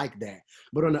 I like that.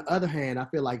 But on the other hand, I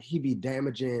feel like he be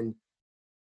damaging.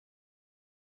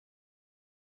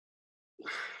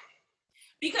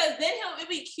 Because then it'll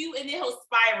be cute, and then he'll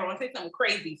spiral and say something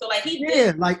crazy. So like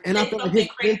and I feel like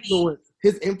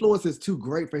his influence is too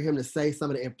great for him to say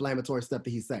some of the inflammatory stuff that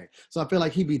he say. So I feel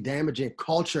like he'd be damaging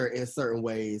culture in certain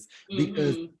ways,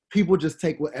 because people just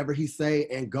take whatever he say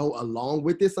and go along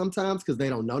with it sometimes because they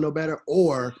don't know no better,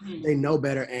 or they know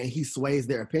better and he sways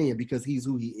their opinion because he's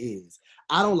who he is.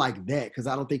 I don't like that, because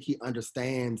I don't think he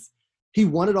understands. He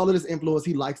wanted all of this influence.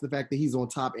 He likes the fact that he's on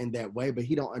top in that way, but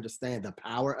he don't understand the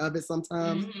power of it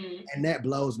sometimes. And that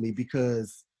blows me,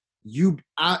 because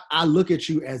I look at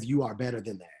you as you are better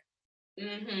than that.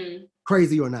 Mm-hmm.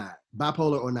 Crazy or not,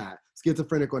 bipolar or not,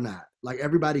 schizophrenic or not. Like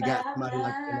everybody got somebody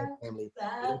like in their family.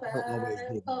 Don't always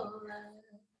get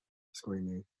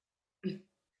screaming.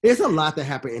 It's a lot that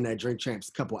happened in that Drink Champs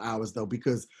couple hours though,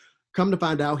 because come to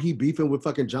find out he beefing with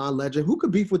fucking John Legend. Who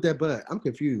could beef with that butt? I'm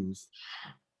confused.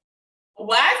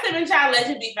 Why is him and John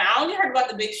Legend beefing? I only heard about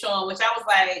the Big Sean, which I was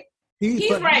like,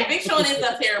 he's right. Big Sean is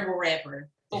a terrible rapper.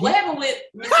 But what happened with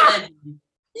Mr. Legend?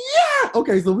 Yeah.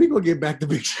 Okay, so we gonna get back to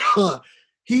Big Sean.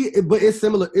 But it's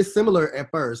similar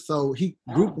at first. So he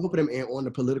grouped both of them in on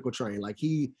the political train. Like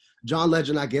John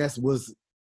Legend, I guess, was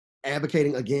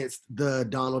advocating against the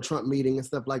Donald Trump meeting and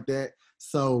stuff like that.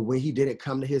 So when he didn't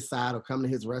come to his side or come to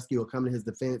his rescue or come to his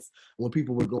defense, when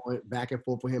people were going back and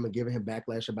forth with him and giving him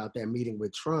backlash about that meeting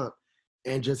with Trump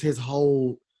and just his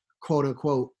whole quote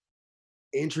unquote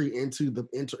entry into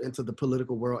the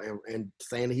political world and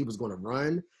saying that he was going to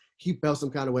run, he felt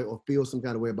some kind of way or feel some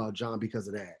kind of way about John because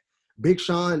of that. Big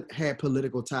Sean had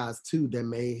political ties too that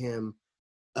made him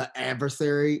an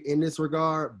adversary in this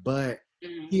regard, but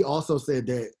he also said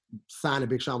that signing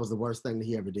Big Sean was the worst thing that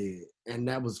he ever did, and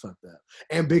that was fucked up.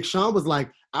 And Big Sean was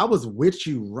like, I was with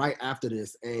you right after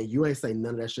this, and you ain't say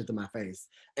none of that shit to my face,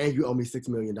 and you owe me $6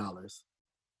 million.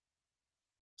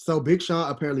 So Big Sean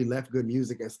apparently left Good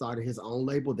Music and started his own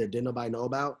label that didn't nobody know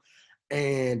about,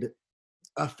 and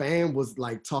a fan was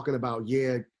like talking about,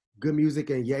 yeah, Good Music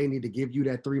and Ye need to give you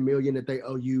that $3 million that they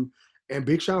owe you. And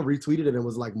Big Sean retweeted it and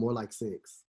was like more like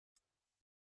 6.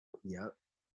 Yep.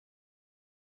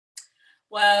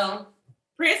 Well,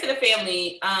 prayers to the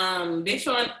family. Big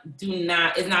Sean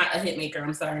is not a hit maker.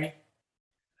 I'm sorry.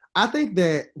 I think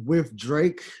that with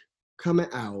Drake coming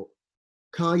out,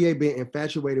 Kanye being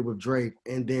infatuated with Drake,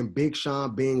 and then Big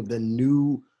Sean being the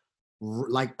new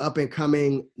like up and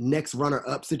coming next runner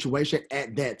up situation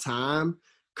at that time,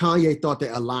 Kanye thought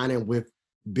that aligning with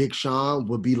Big Sean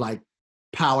would be like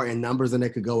power in numbers and they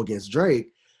could go against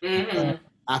Drake. Mm-hmm.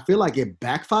 I feel like it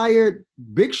backfired.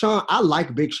 Big Sean, I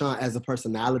like Big Sean as a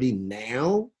personality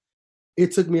now.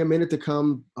 It took me a minute to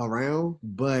come around,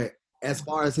 but as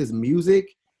far as his music,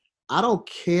 I don't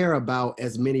care about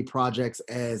as many projects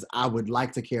as I would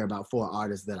like to care about for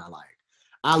artists that I like.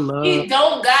 He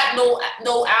don't got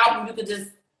no album you could just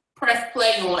press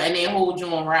play on and then hold you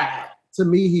on ride. To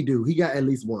me, he do. He got at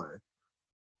least one.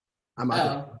 I'm not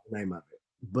gonna the name of it.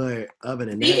 But other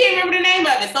than that, he can't remember the name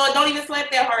of it, so it don't even slap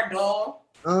that hard, dog.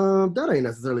 That ain't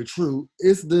necessarily true.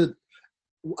 It's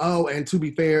and to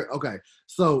be fair, okay,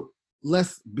 so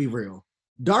let's be real.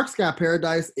 Dark Sky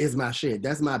Paradise is my shit.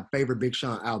 That's my favorite Big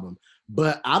Sean album.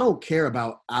 But I don't care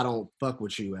about I Don't Fuck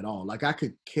With You at all. Like I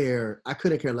couldn't care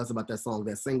less about that song,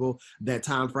 that single, that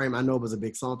time frame. I know it was a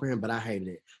big song for him, but I hated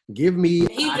it. He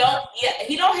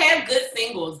don't have good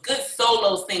singles, good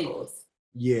solo singles.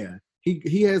 Yeah.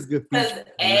 He has good features.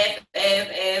 They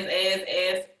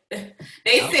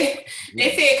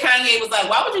said Kanye was like,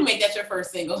 why would you make that your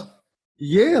first single?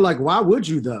 Yeah, like why would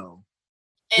you though?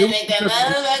 And make that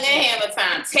motherfucking Hammer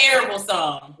Time. Terrible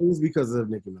song. It was because of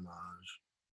Nicki Minaj.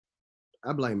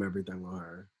 I blame everything on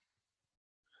her.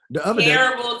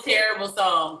 Terrible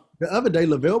song. The other day,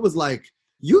 Lavelle was like,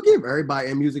 you give everybody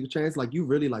in music a chance. Like, you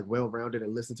really, like, well-rounded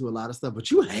and listen to a lot of stuff, but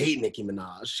you hate Nicki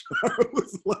Minaj. I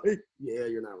was like, yeah,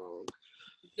 you're not wrong.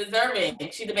 Deserving.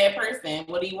 She's a bad person.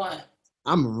 What do you want?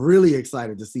 I'm really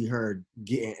excited to see her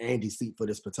getting Andy's seat for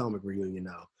this Potomac reunion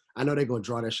now. I know they're going to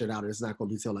draw that shit out, and it's not going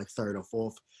to be till, like, 3rd or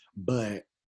 4th, but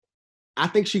I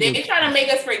think they're trying to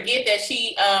make us forget that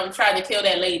she tried to kill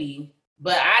that lady.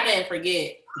 But I didn't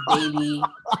forget, baby.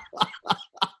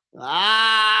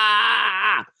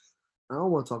 I don't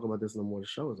want to talk about this no more. The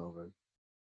show is over.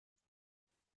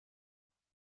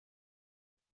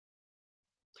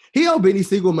 He owed Benny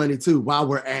Siegel money too while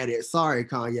we're at it. Sorry,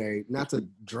 Kanye, not to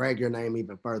drag your name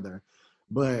even further.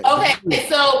 But okay,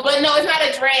 but no, it's not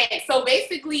a drag. So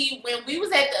basically, when we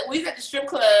was at the strip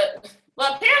club,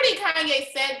 well, apparently Kanye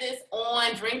said this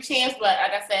on Drink Champs, but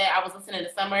like I said, I was listening in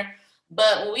the summer.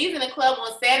 But when we was in the club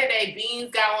on Saturday,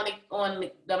 Beans got on the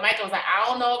mic and was like, I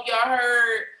don't know if y'all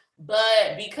heard,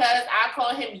 but because I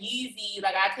call him Yeezy,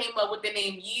 like I came up with the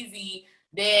name Yeezy,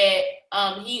 that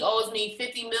he owes me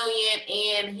 $50 million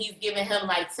and he's giving him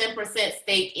like 10%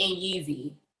 stake in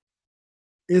Yeezy.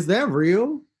 Is that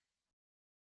real?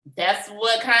 That's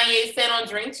what Kanye said on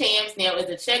Drink Champs. Now, is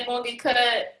the check gonna get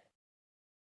cut?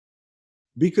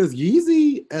 Because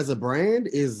Yeezy as a brand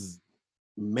is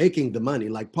making the money.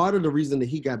 Like part of the reason that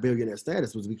he got billionaire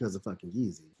status was because of fucking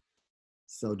Yeezy.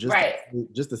 So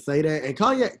just to say that, and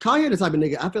Kanye the type of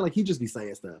nigga, I feel like he just be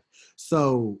saying stuff.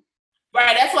 So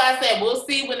right, that's why I said we'll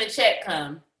see when the check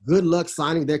comes. Good luck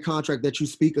signing that contract that you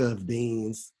speak of,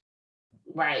 Beans.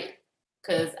 Right.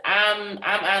 Cause I'm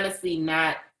honestly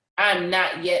not. I'm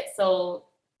not yet sold.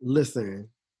 Listen,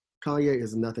 Kanye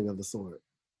is nothing of the sort.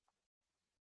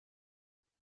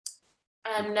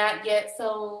 I'm not yet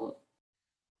sold.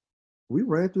 We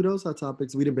ran through those hot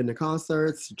topics. We done been to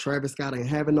concerts. Travis Scott ain't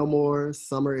having no more.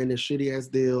 Summer in this shitty ass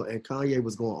deal, and Kanye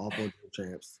was going off on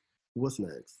champs. What's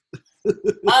next?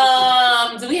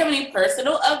 Do we have any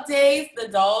personal updates? The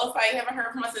dolls, I haven't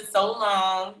heard from us in so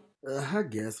long. I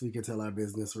guess we can tell our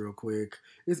business real quick.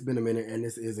 It's been a minute, and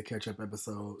this is a catch-up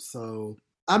episode. So,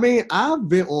 I mean, I've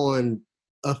been on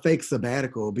a fake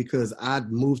sabbatical because I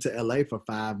moved to LA for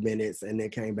 5 minutes and then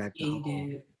came back to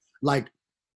home. Like,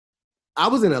 I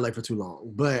was in LA for too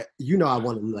long, but you know I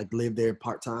want to like live there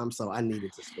part-time, so I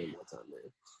needed to spend more time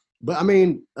there. But I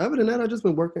mean, other than that, I've just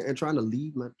been working and trying to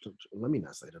leave my... Let me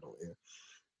not say that on air.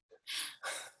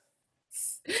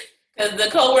 Because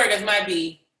the co-workers might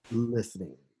be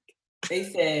listening. They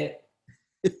said.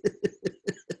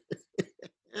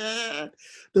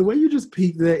 The way you just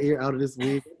peeked that ear out of this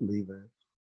wig, leave it.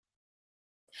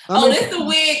 This is the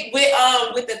wig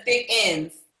with the thick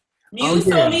ends. Muse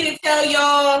told me to tell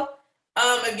y'all,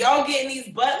 if y'all getting these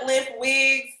butt length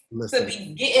wigs, to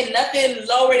be getting nothing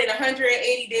lower than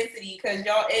 180 density because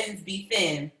y'all ends be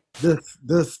thin.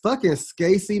 The fucking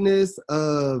scaciness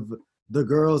of the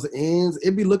girls' ends,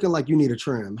 it be looking like you need a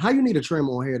trim. How you need a trim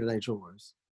on hair that ain't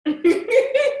yours?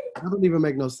 That don't even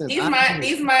make no sense.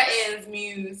 These my ends,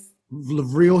 Muse.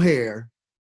 Real hair.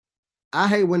 I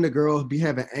hate when the girls be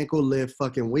having ankle lift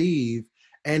fucking weave,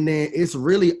 and then it's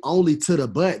really only to the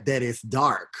butt that it's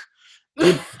dark.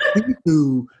 It's from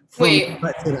the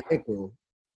butt to the ankle.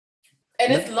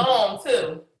 And it's long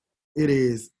too. It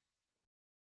is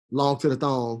long to the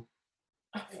thong.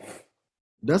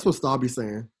 That's what Star be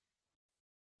saying.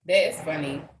 That is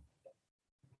funny.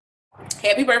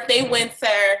 Happy birthday, Winter.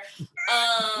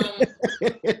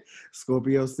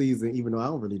 Scorpio season, even though I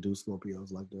don't really do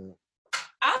Scorpios like that.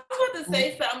 I was about to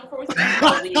say something before we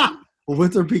started.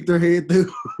 Winter peeked her head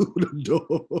through the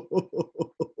door.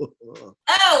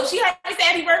 Oh, she heard me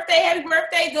say happy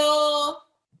birthday, doll.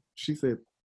 She said,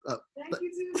 thank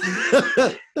you,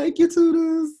 Toodles. Thank you,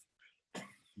 Toodles.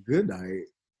 Good night.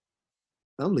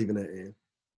 I'm leaving that in.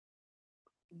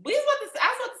 I was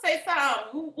about to say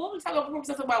something. What were we talking about before we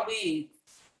talking about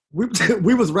wigs?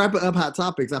 We was wrapping up hot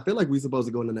topics. I feel like we supposed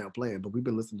to go into now playing, but we've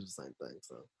been listening to the same thing.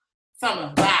 So.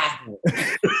 Summer, bye. We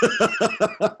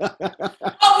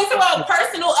talking about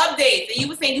personal updates. And you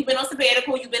were saying you've been on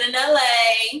sabbatical. You've been in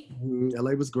LA.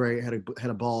 LA was great. Had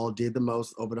a ball. Did the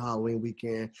most over the Halloween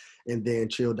weekend, and then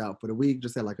chilled out for the week.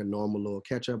 Just had like a normal little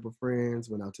catch up with friends.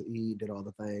 Went out to eat. Did all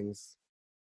the things.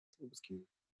 It was cute.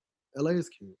 LA is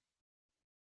cute.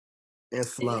 And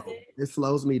slow. It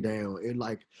slows me down.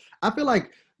 I feel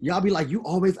like y'all be like, you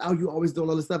always out, you always doing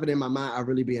all this stuff. And in my mind, I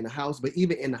really be in the house. But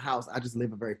even in the house, I just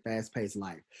live a very fast-paced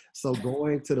life. So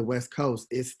going to the West Coast,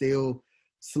 it still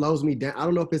slows me down. I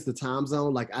don't know if it's the time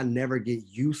zone. Like, I never get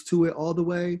used to it all the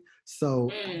way.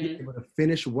 So being able to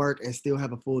finish work and still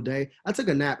have a full day. I took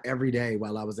a nap every day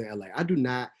while I was in LA. I do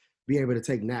not be able to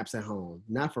take naps at home.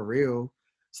 Not for real.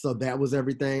 So that was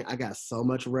everything. I got so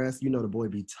much rest. You know, the boy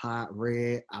be tired,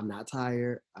 red. I'm not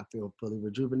tired. I feel fully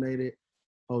rejuvenated.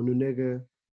 Whole new nigga.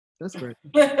 That's great.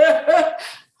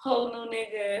 Whole new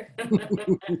nigga.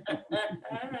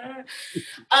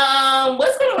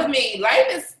 What's going on with me?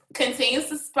 Life continues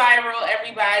to spiral,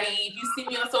 everybody. If you see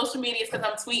me on social media, it's because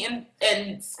I'm tweeting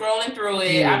and scrolling through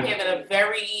it. I'm having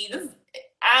this is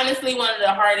honestly one of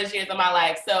the hardest years of my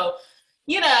life. So,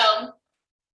 you know,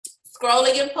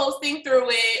 scrolling and posting through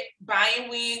it, buying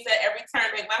wigs at every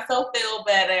turn, make myself feel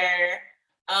better.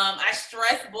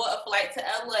 I bought a flight to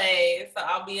LA, so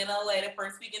I'll be in LA the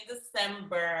first week in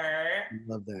December.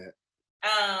 Love that.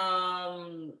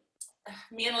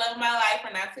 Me and the love of my life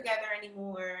are not together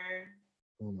anymore.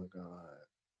 Oh my God.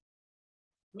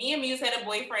 Me and Muse had a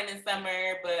boyfriend in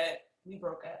summer, but we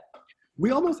broke up.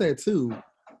 We almost had two.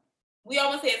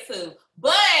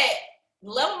 But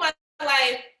love of my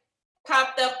life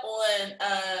popped up on,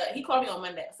 he called me on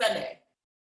Sunday.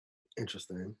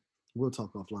 Interesting. We'll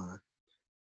talk offline.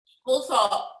 We'll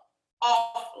talk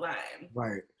offline.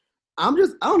 Right. I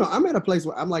don't know. I'm at a place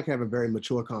where I'm like having very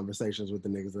mature conversations with the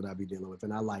niggas that I be dealing with.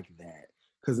 And I like that.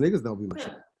 Because niggas don't be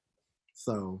mature.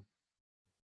 So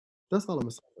that's all I'm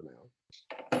saying for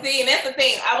now. See, and that's the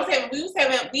thing.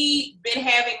 We've been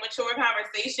having mature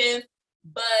conversations,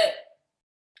 but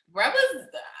brothers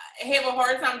have a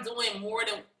hard time doing more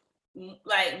than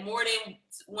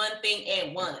one thing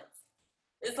at once.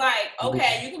 It's like,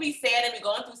 okay, you can be sad and be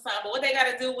going through something, but what they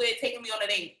got to do with taking me on a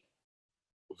date?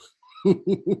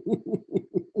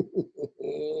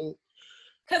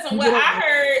 Because from what I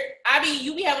heard, I mean,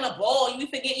 you be having a ball. You be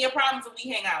forgetting your problems when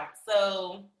we hang out.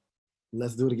 So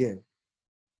let's do it again.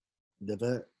 The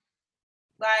fuck?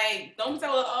 Like, don't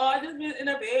tell her, oh, I just been in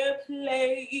a bad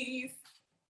place.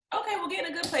 Okay, we'll get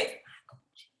in a good place.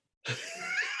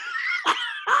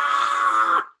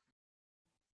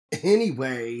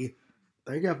 Anyway,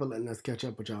 thank y'all for letting us catch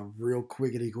up with y'all real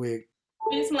quickity quick.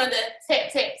 We just wanted to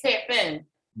tap in.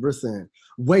 Listen,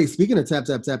 wait, speaking of tap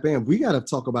in, we got to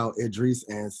talk about Idris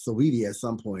and Saweetie at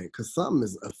some point because something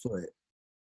is afoot.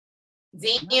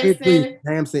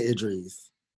 Damson Idris.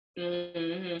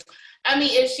 Mm-hmm. I mean,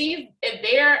 if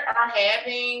they are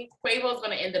having, Quavo's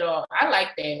gonna end it all. I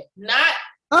like that. Not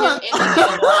him ending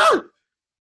it all,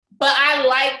 but I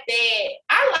like that.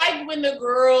 I like when the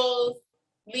girls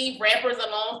leave rappers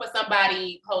alone for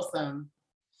somebody wholesome.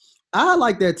 I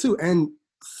like that too, and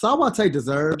Sawate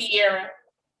deserves. Sierra.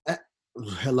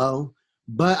 Hello,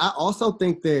 but I also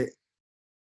think that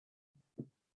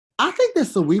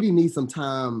Saweetie needs some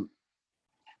time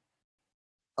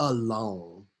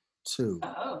alone too.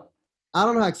 Oh. I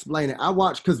don't know how to explain it. I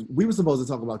watched, because we were supposed to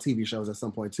talk about TV shows at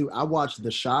some point too. I watched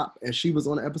The Shop, and she was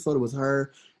on the episode. It was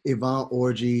her, Yvonne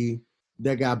Orji,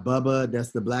 that guy Bubba,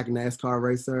 that's the black NASCAR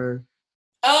racer.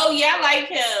 Oh yeah, I like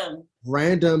him.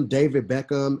 Random David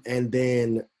Beckham, and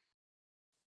then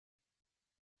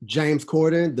James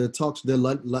Corden,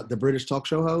 the British talk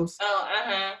show host.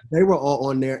 Oh, They were all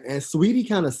on there, and Saweetie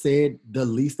kind of said the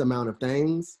least amount of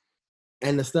things,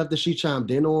 and the stuff that she chimed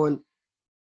in on,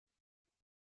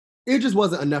 it just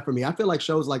wasn't enough for me. I feel like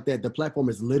shows like that, the platform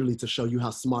is literally to show you how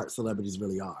smart celebrities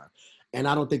really are, and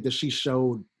I don't think that she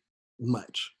showed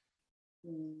much.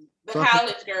 The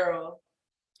college girl.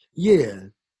 Yeah.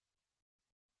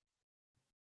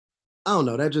 I don't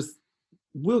know. That just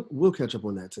we'll catch up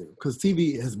on that too, because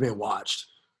TV has been watched.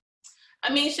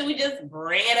 I mean, should we just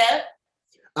bring it up?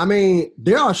 I mean,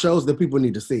 there are shows that people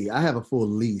need to see. I have a full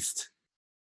list.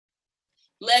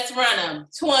 Let's run them.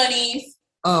 20s.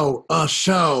 Oh, a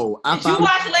show. Did you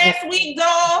watch last week,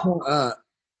 doll?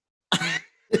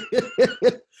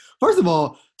 First of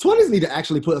all, 20s need to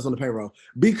actually put us on the payroll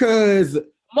because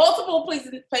multiple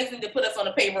places need to put us on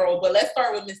the payroll, but let's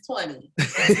start with Miss 20.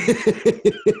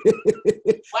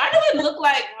 Why do it look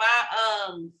like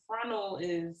my frontal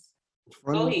is?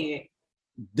 Go ahead.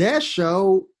 That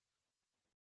show,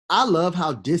 I love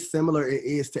how dissimilar it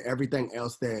is to everything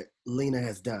else that Lena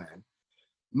has done.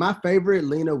 My favorite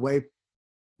Lena Waithe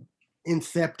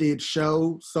incepted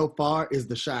show so far is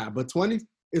The Chi, but 20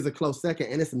 is a close second,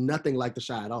 and it's nothing like The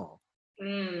Chi at all. I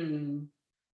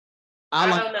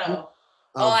don't know.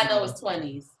 All I know is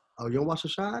 20s. Oh, you don't watch The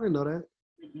Chi? I didn't know that.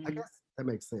 Mm-mm. I guess that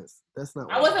makes sense. That's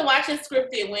not. I wasn't watching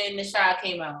Scripted when The Chi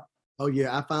came out. Oh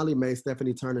yeah, I finally made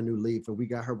Stephanie turn a new leaf, and we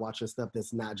got her watching stuff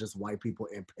that's not just white people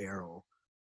in peril.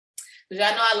 Cause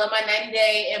y'all know I love my 90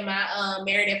 Day and my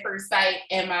Married at First Sight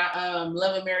and my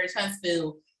Love and Marriage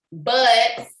Huntsville,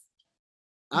 but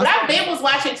I've been was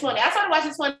watching 20. I started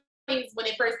watching 20s when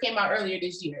it first came out earlier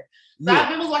this year. So I've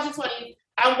been was watching 20.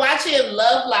 I'm watching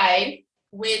Love Life,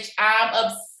 which I'm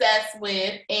obsessed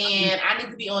with, and I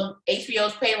need to be on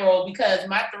HBO's payroll because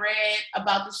my thread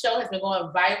about the show has been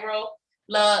going viral.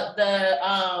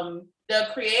 The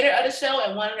creator of the show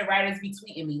and one of the writers be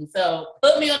tweeting me. So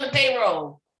put me on the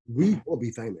payroll. We will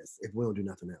be famous if we don't do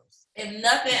nothing else. If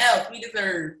nothing else, we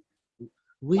deserve.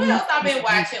 What else I've been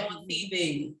watching on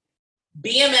TV?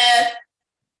 BMF.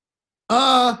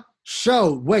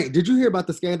 Show. Wait, did you hear about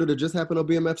the scandal that just happened on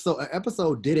BMF? So an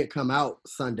episode didn't come out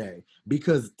Sunday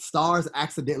because Starz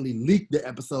accidentally leaked the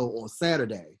episode on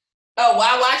Saturday. Oh,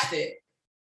 well, I watched it.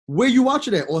 Where you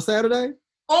watching it? On Saturday?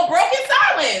 On Broken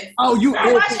Silence. Oh,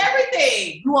 I watch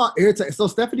everything. You are irritated. So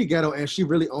Stephanie Ghetto, and she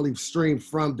really only streamed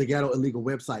from the Ghetto illegal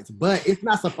websites, but it's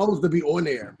not supposed to be on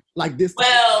there like this.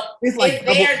 Well, it's like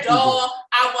there, doll.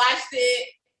 I watched it.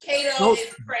 Kato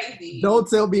is crazy. Don't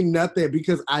tell me nothing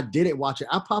because I didn't watch it.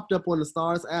 I popped up on the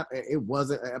Starz app and it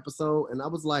wasn't an episode, and I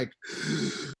was like,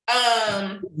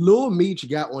 Lil Meech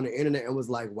got on the internet and was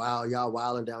like, "Wow, y'all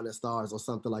wilding down at Starz" or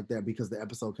something like that because the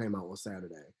episode came out on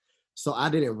Saturday. So I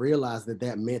didn't realize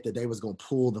that meant that they was gonna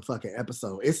pull the fucking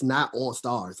episode. It's not on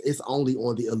Starz. It's only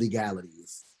on the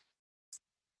illegalities.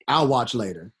 I'll watch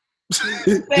later.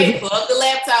 Hey, plug the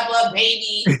laptop up,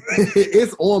 baby.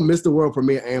 It's on Mr. World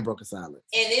Premiere and Broken Silence.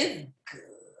 It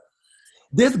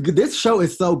is good. This show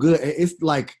is so good. And it's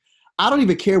like, I don't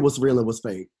even care what's real and what's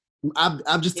fake.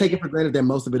 I've just taken for granted that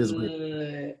most of it is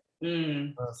real.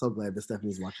 I'm so glad that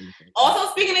Stephanie's watching the thing. Also,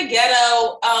 speaking of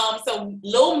Ghetto, so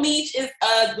Lil Meech is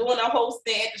doing a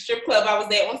hosting at the strip club I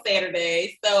was at on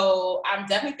Saturday. So I'm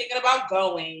definitely thinking about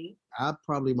going. I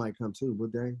probably might come too,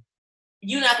 would they?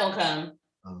 You're not gonna come.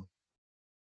 Oh.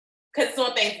 because it's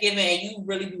on Thanksgiving and you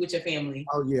really be with your family.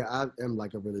 Oh yeah, I am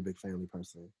like a really big family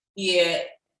person. Yeah.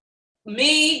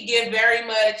 Me, get very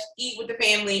much eat with the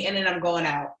family and then I'm going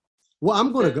out. Well,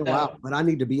 I'm going to go out, but I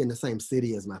need to be in the same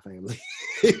city as my family.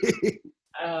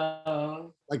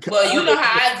 Well, you know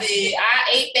how I did. I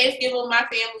ate Thanksgiving with my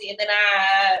family and then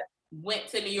I went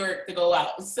to New York to go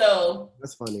out. So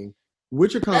that's funny.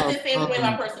 What's your that's the same way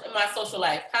my social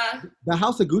life, huh? The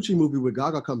House of Gucci movie with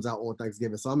Gaga comes out on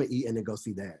Thanksgiving, so I'm gonna eat and then go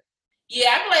see that. Yeah,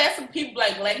 I feel like that's some people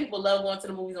like black people love going to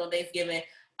the movies on Thanksgiving.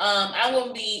 I'm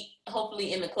gonna be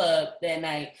hopefully in the club that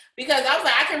night because I was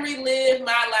like I can relive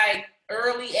my like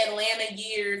early Atlanta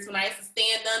years when I used to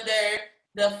stand under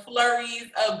the flurries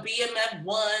of BMF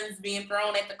ones being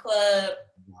thrown at the club.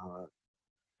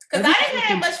 Because I didn't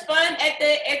have much fun at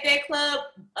that club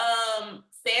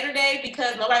Saturday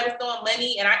because nobody was throwing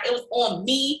money and it was on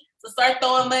me to start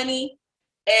throwing money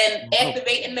and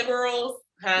activating the girls.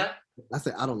 Huh? I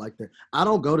said I don't like that. I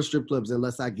don't go to strip clubs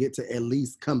unless I get to at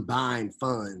least combine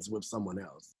funds with someone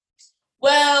else.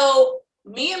 Well,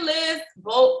 me and Liz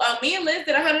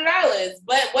did $100,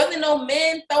 but wasn't no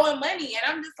men throwing money, and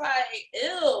I'm just like,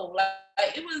 ew.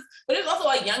 Like it was, but it was also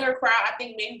a younger crowd. I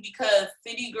think maybe because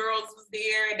City Girls was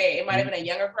there, that it might have been a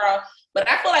younger crowd. But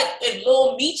I feel like if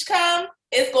Lil Meech come,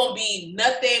 it's gonna be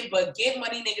nothing but get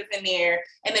money niggas in there,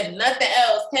 and if nothing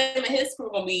else, him and his crew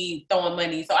gonna be throwing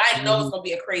money. So I know it's gonna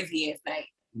be a crazy ass night.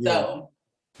 Yeah. So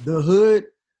the hood.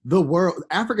 The world,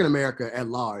 African America at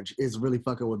large, is really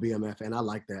fucking with BMF, and I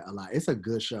like that a lot. It's a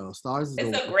good show. Stars is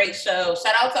it's a great show.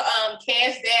 Shout out to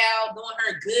Cash Dow doing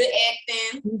her good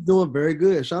acting. She's doing very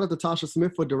good. Shout out to Tasha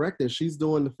Smith for directing. She's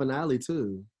doing the finale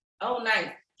too. Oh,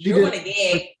 nice. You're gonna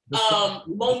gag.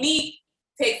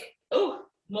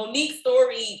 Monique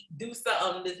Story do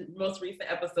something this most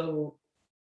recent episode.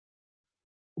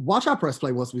 Watch our press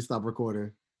play once we stop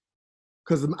recording.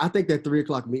 Because I think that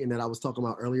 3:00 meeting that I was talking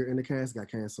about earlier in the cast got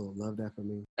canceled. Love that for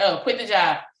me. Oh, quit the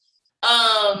job.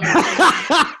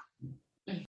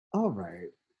 All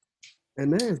right.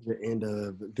 And that is the end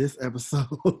of this episode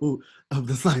of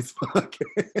the Slice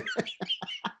Podcast.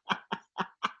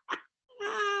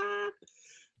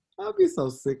 I'll be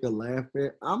so sick of laughing.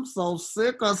 I'm so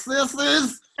sick of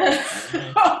sissies.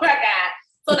 Oh my God.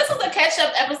 So this was a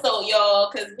catch-up episode,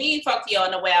 y'all, because we ain't talked to y'all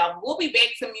in a while. We'll be back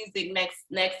to music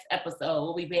next episode.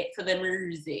 We'll be back to the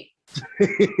music.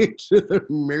 To the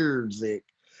music.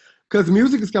 Because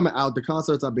music is coming out, the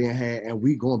concerts are being had, and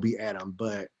we going to be at them.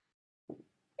 But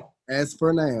as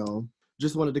for now,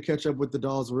 just wanted to catch up with the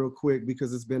dolls real quick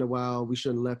because it's been a while. We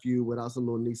shouldn't have left you without some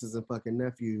little nieces and fucking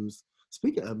nephews.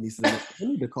 Speaking of nieces, I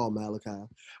need to call Malachi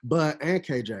and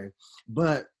KJ.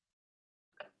 But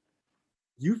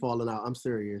you falling out. I'm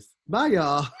serious. Bye,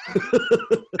 y'all.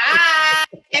 Bye.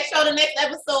 Catch y'all the next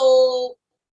episode.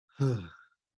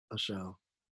 A show.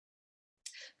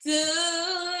 Do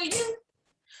you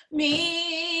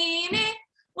mean it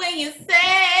when you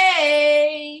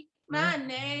say my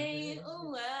name?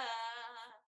 Ooh,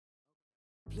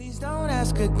 Please don't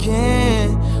ask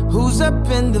again. Who's up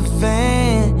in the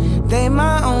van? They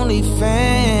my only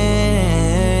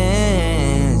fans.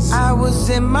 I was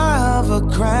in my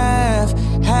hovercraft,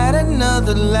 had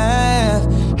another laugh.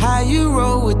 How you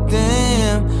roll with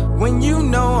them when you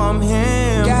know I'm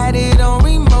him? Got it on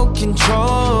remote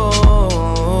control.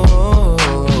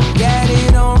 Got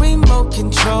it on remote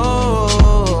control.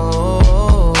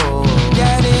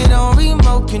 Got it on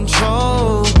remote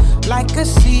control. Like a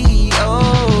CEO,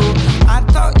 I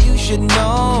thought you should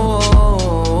know.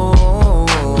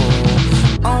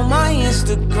 On my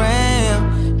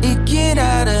Instagram, it get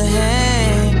out of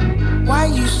hand. Why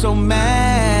you so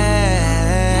mad?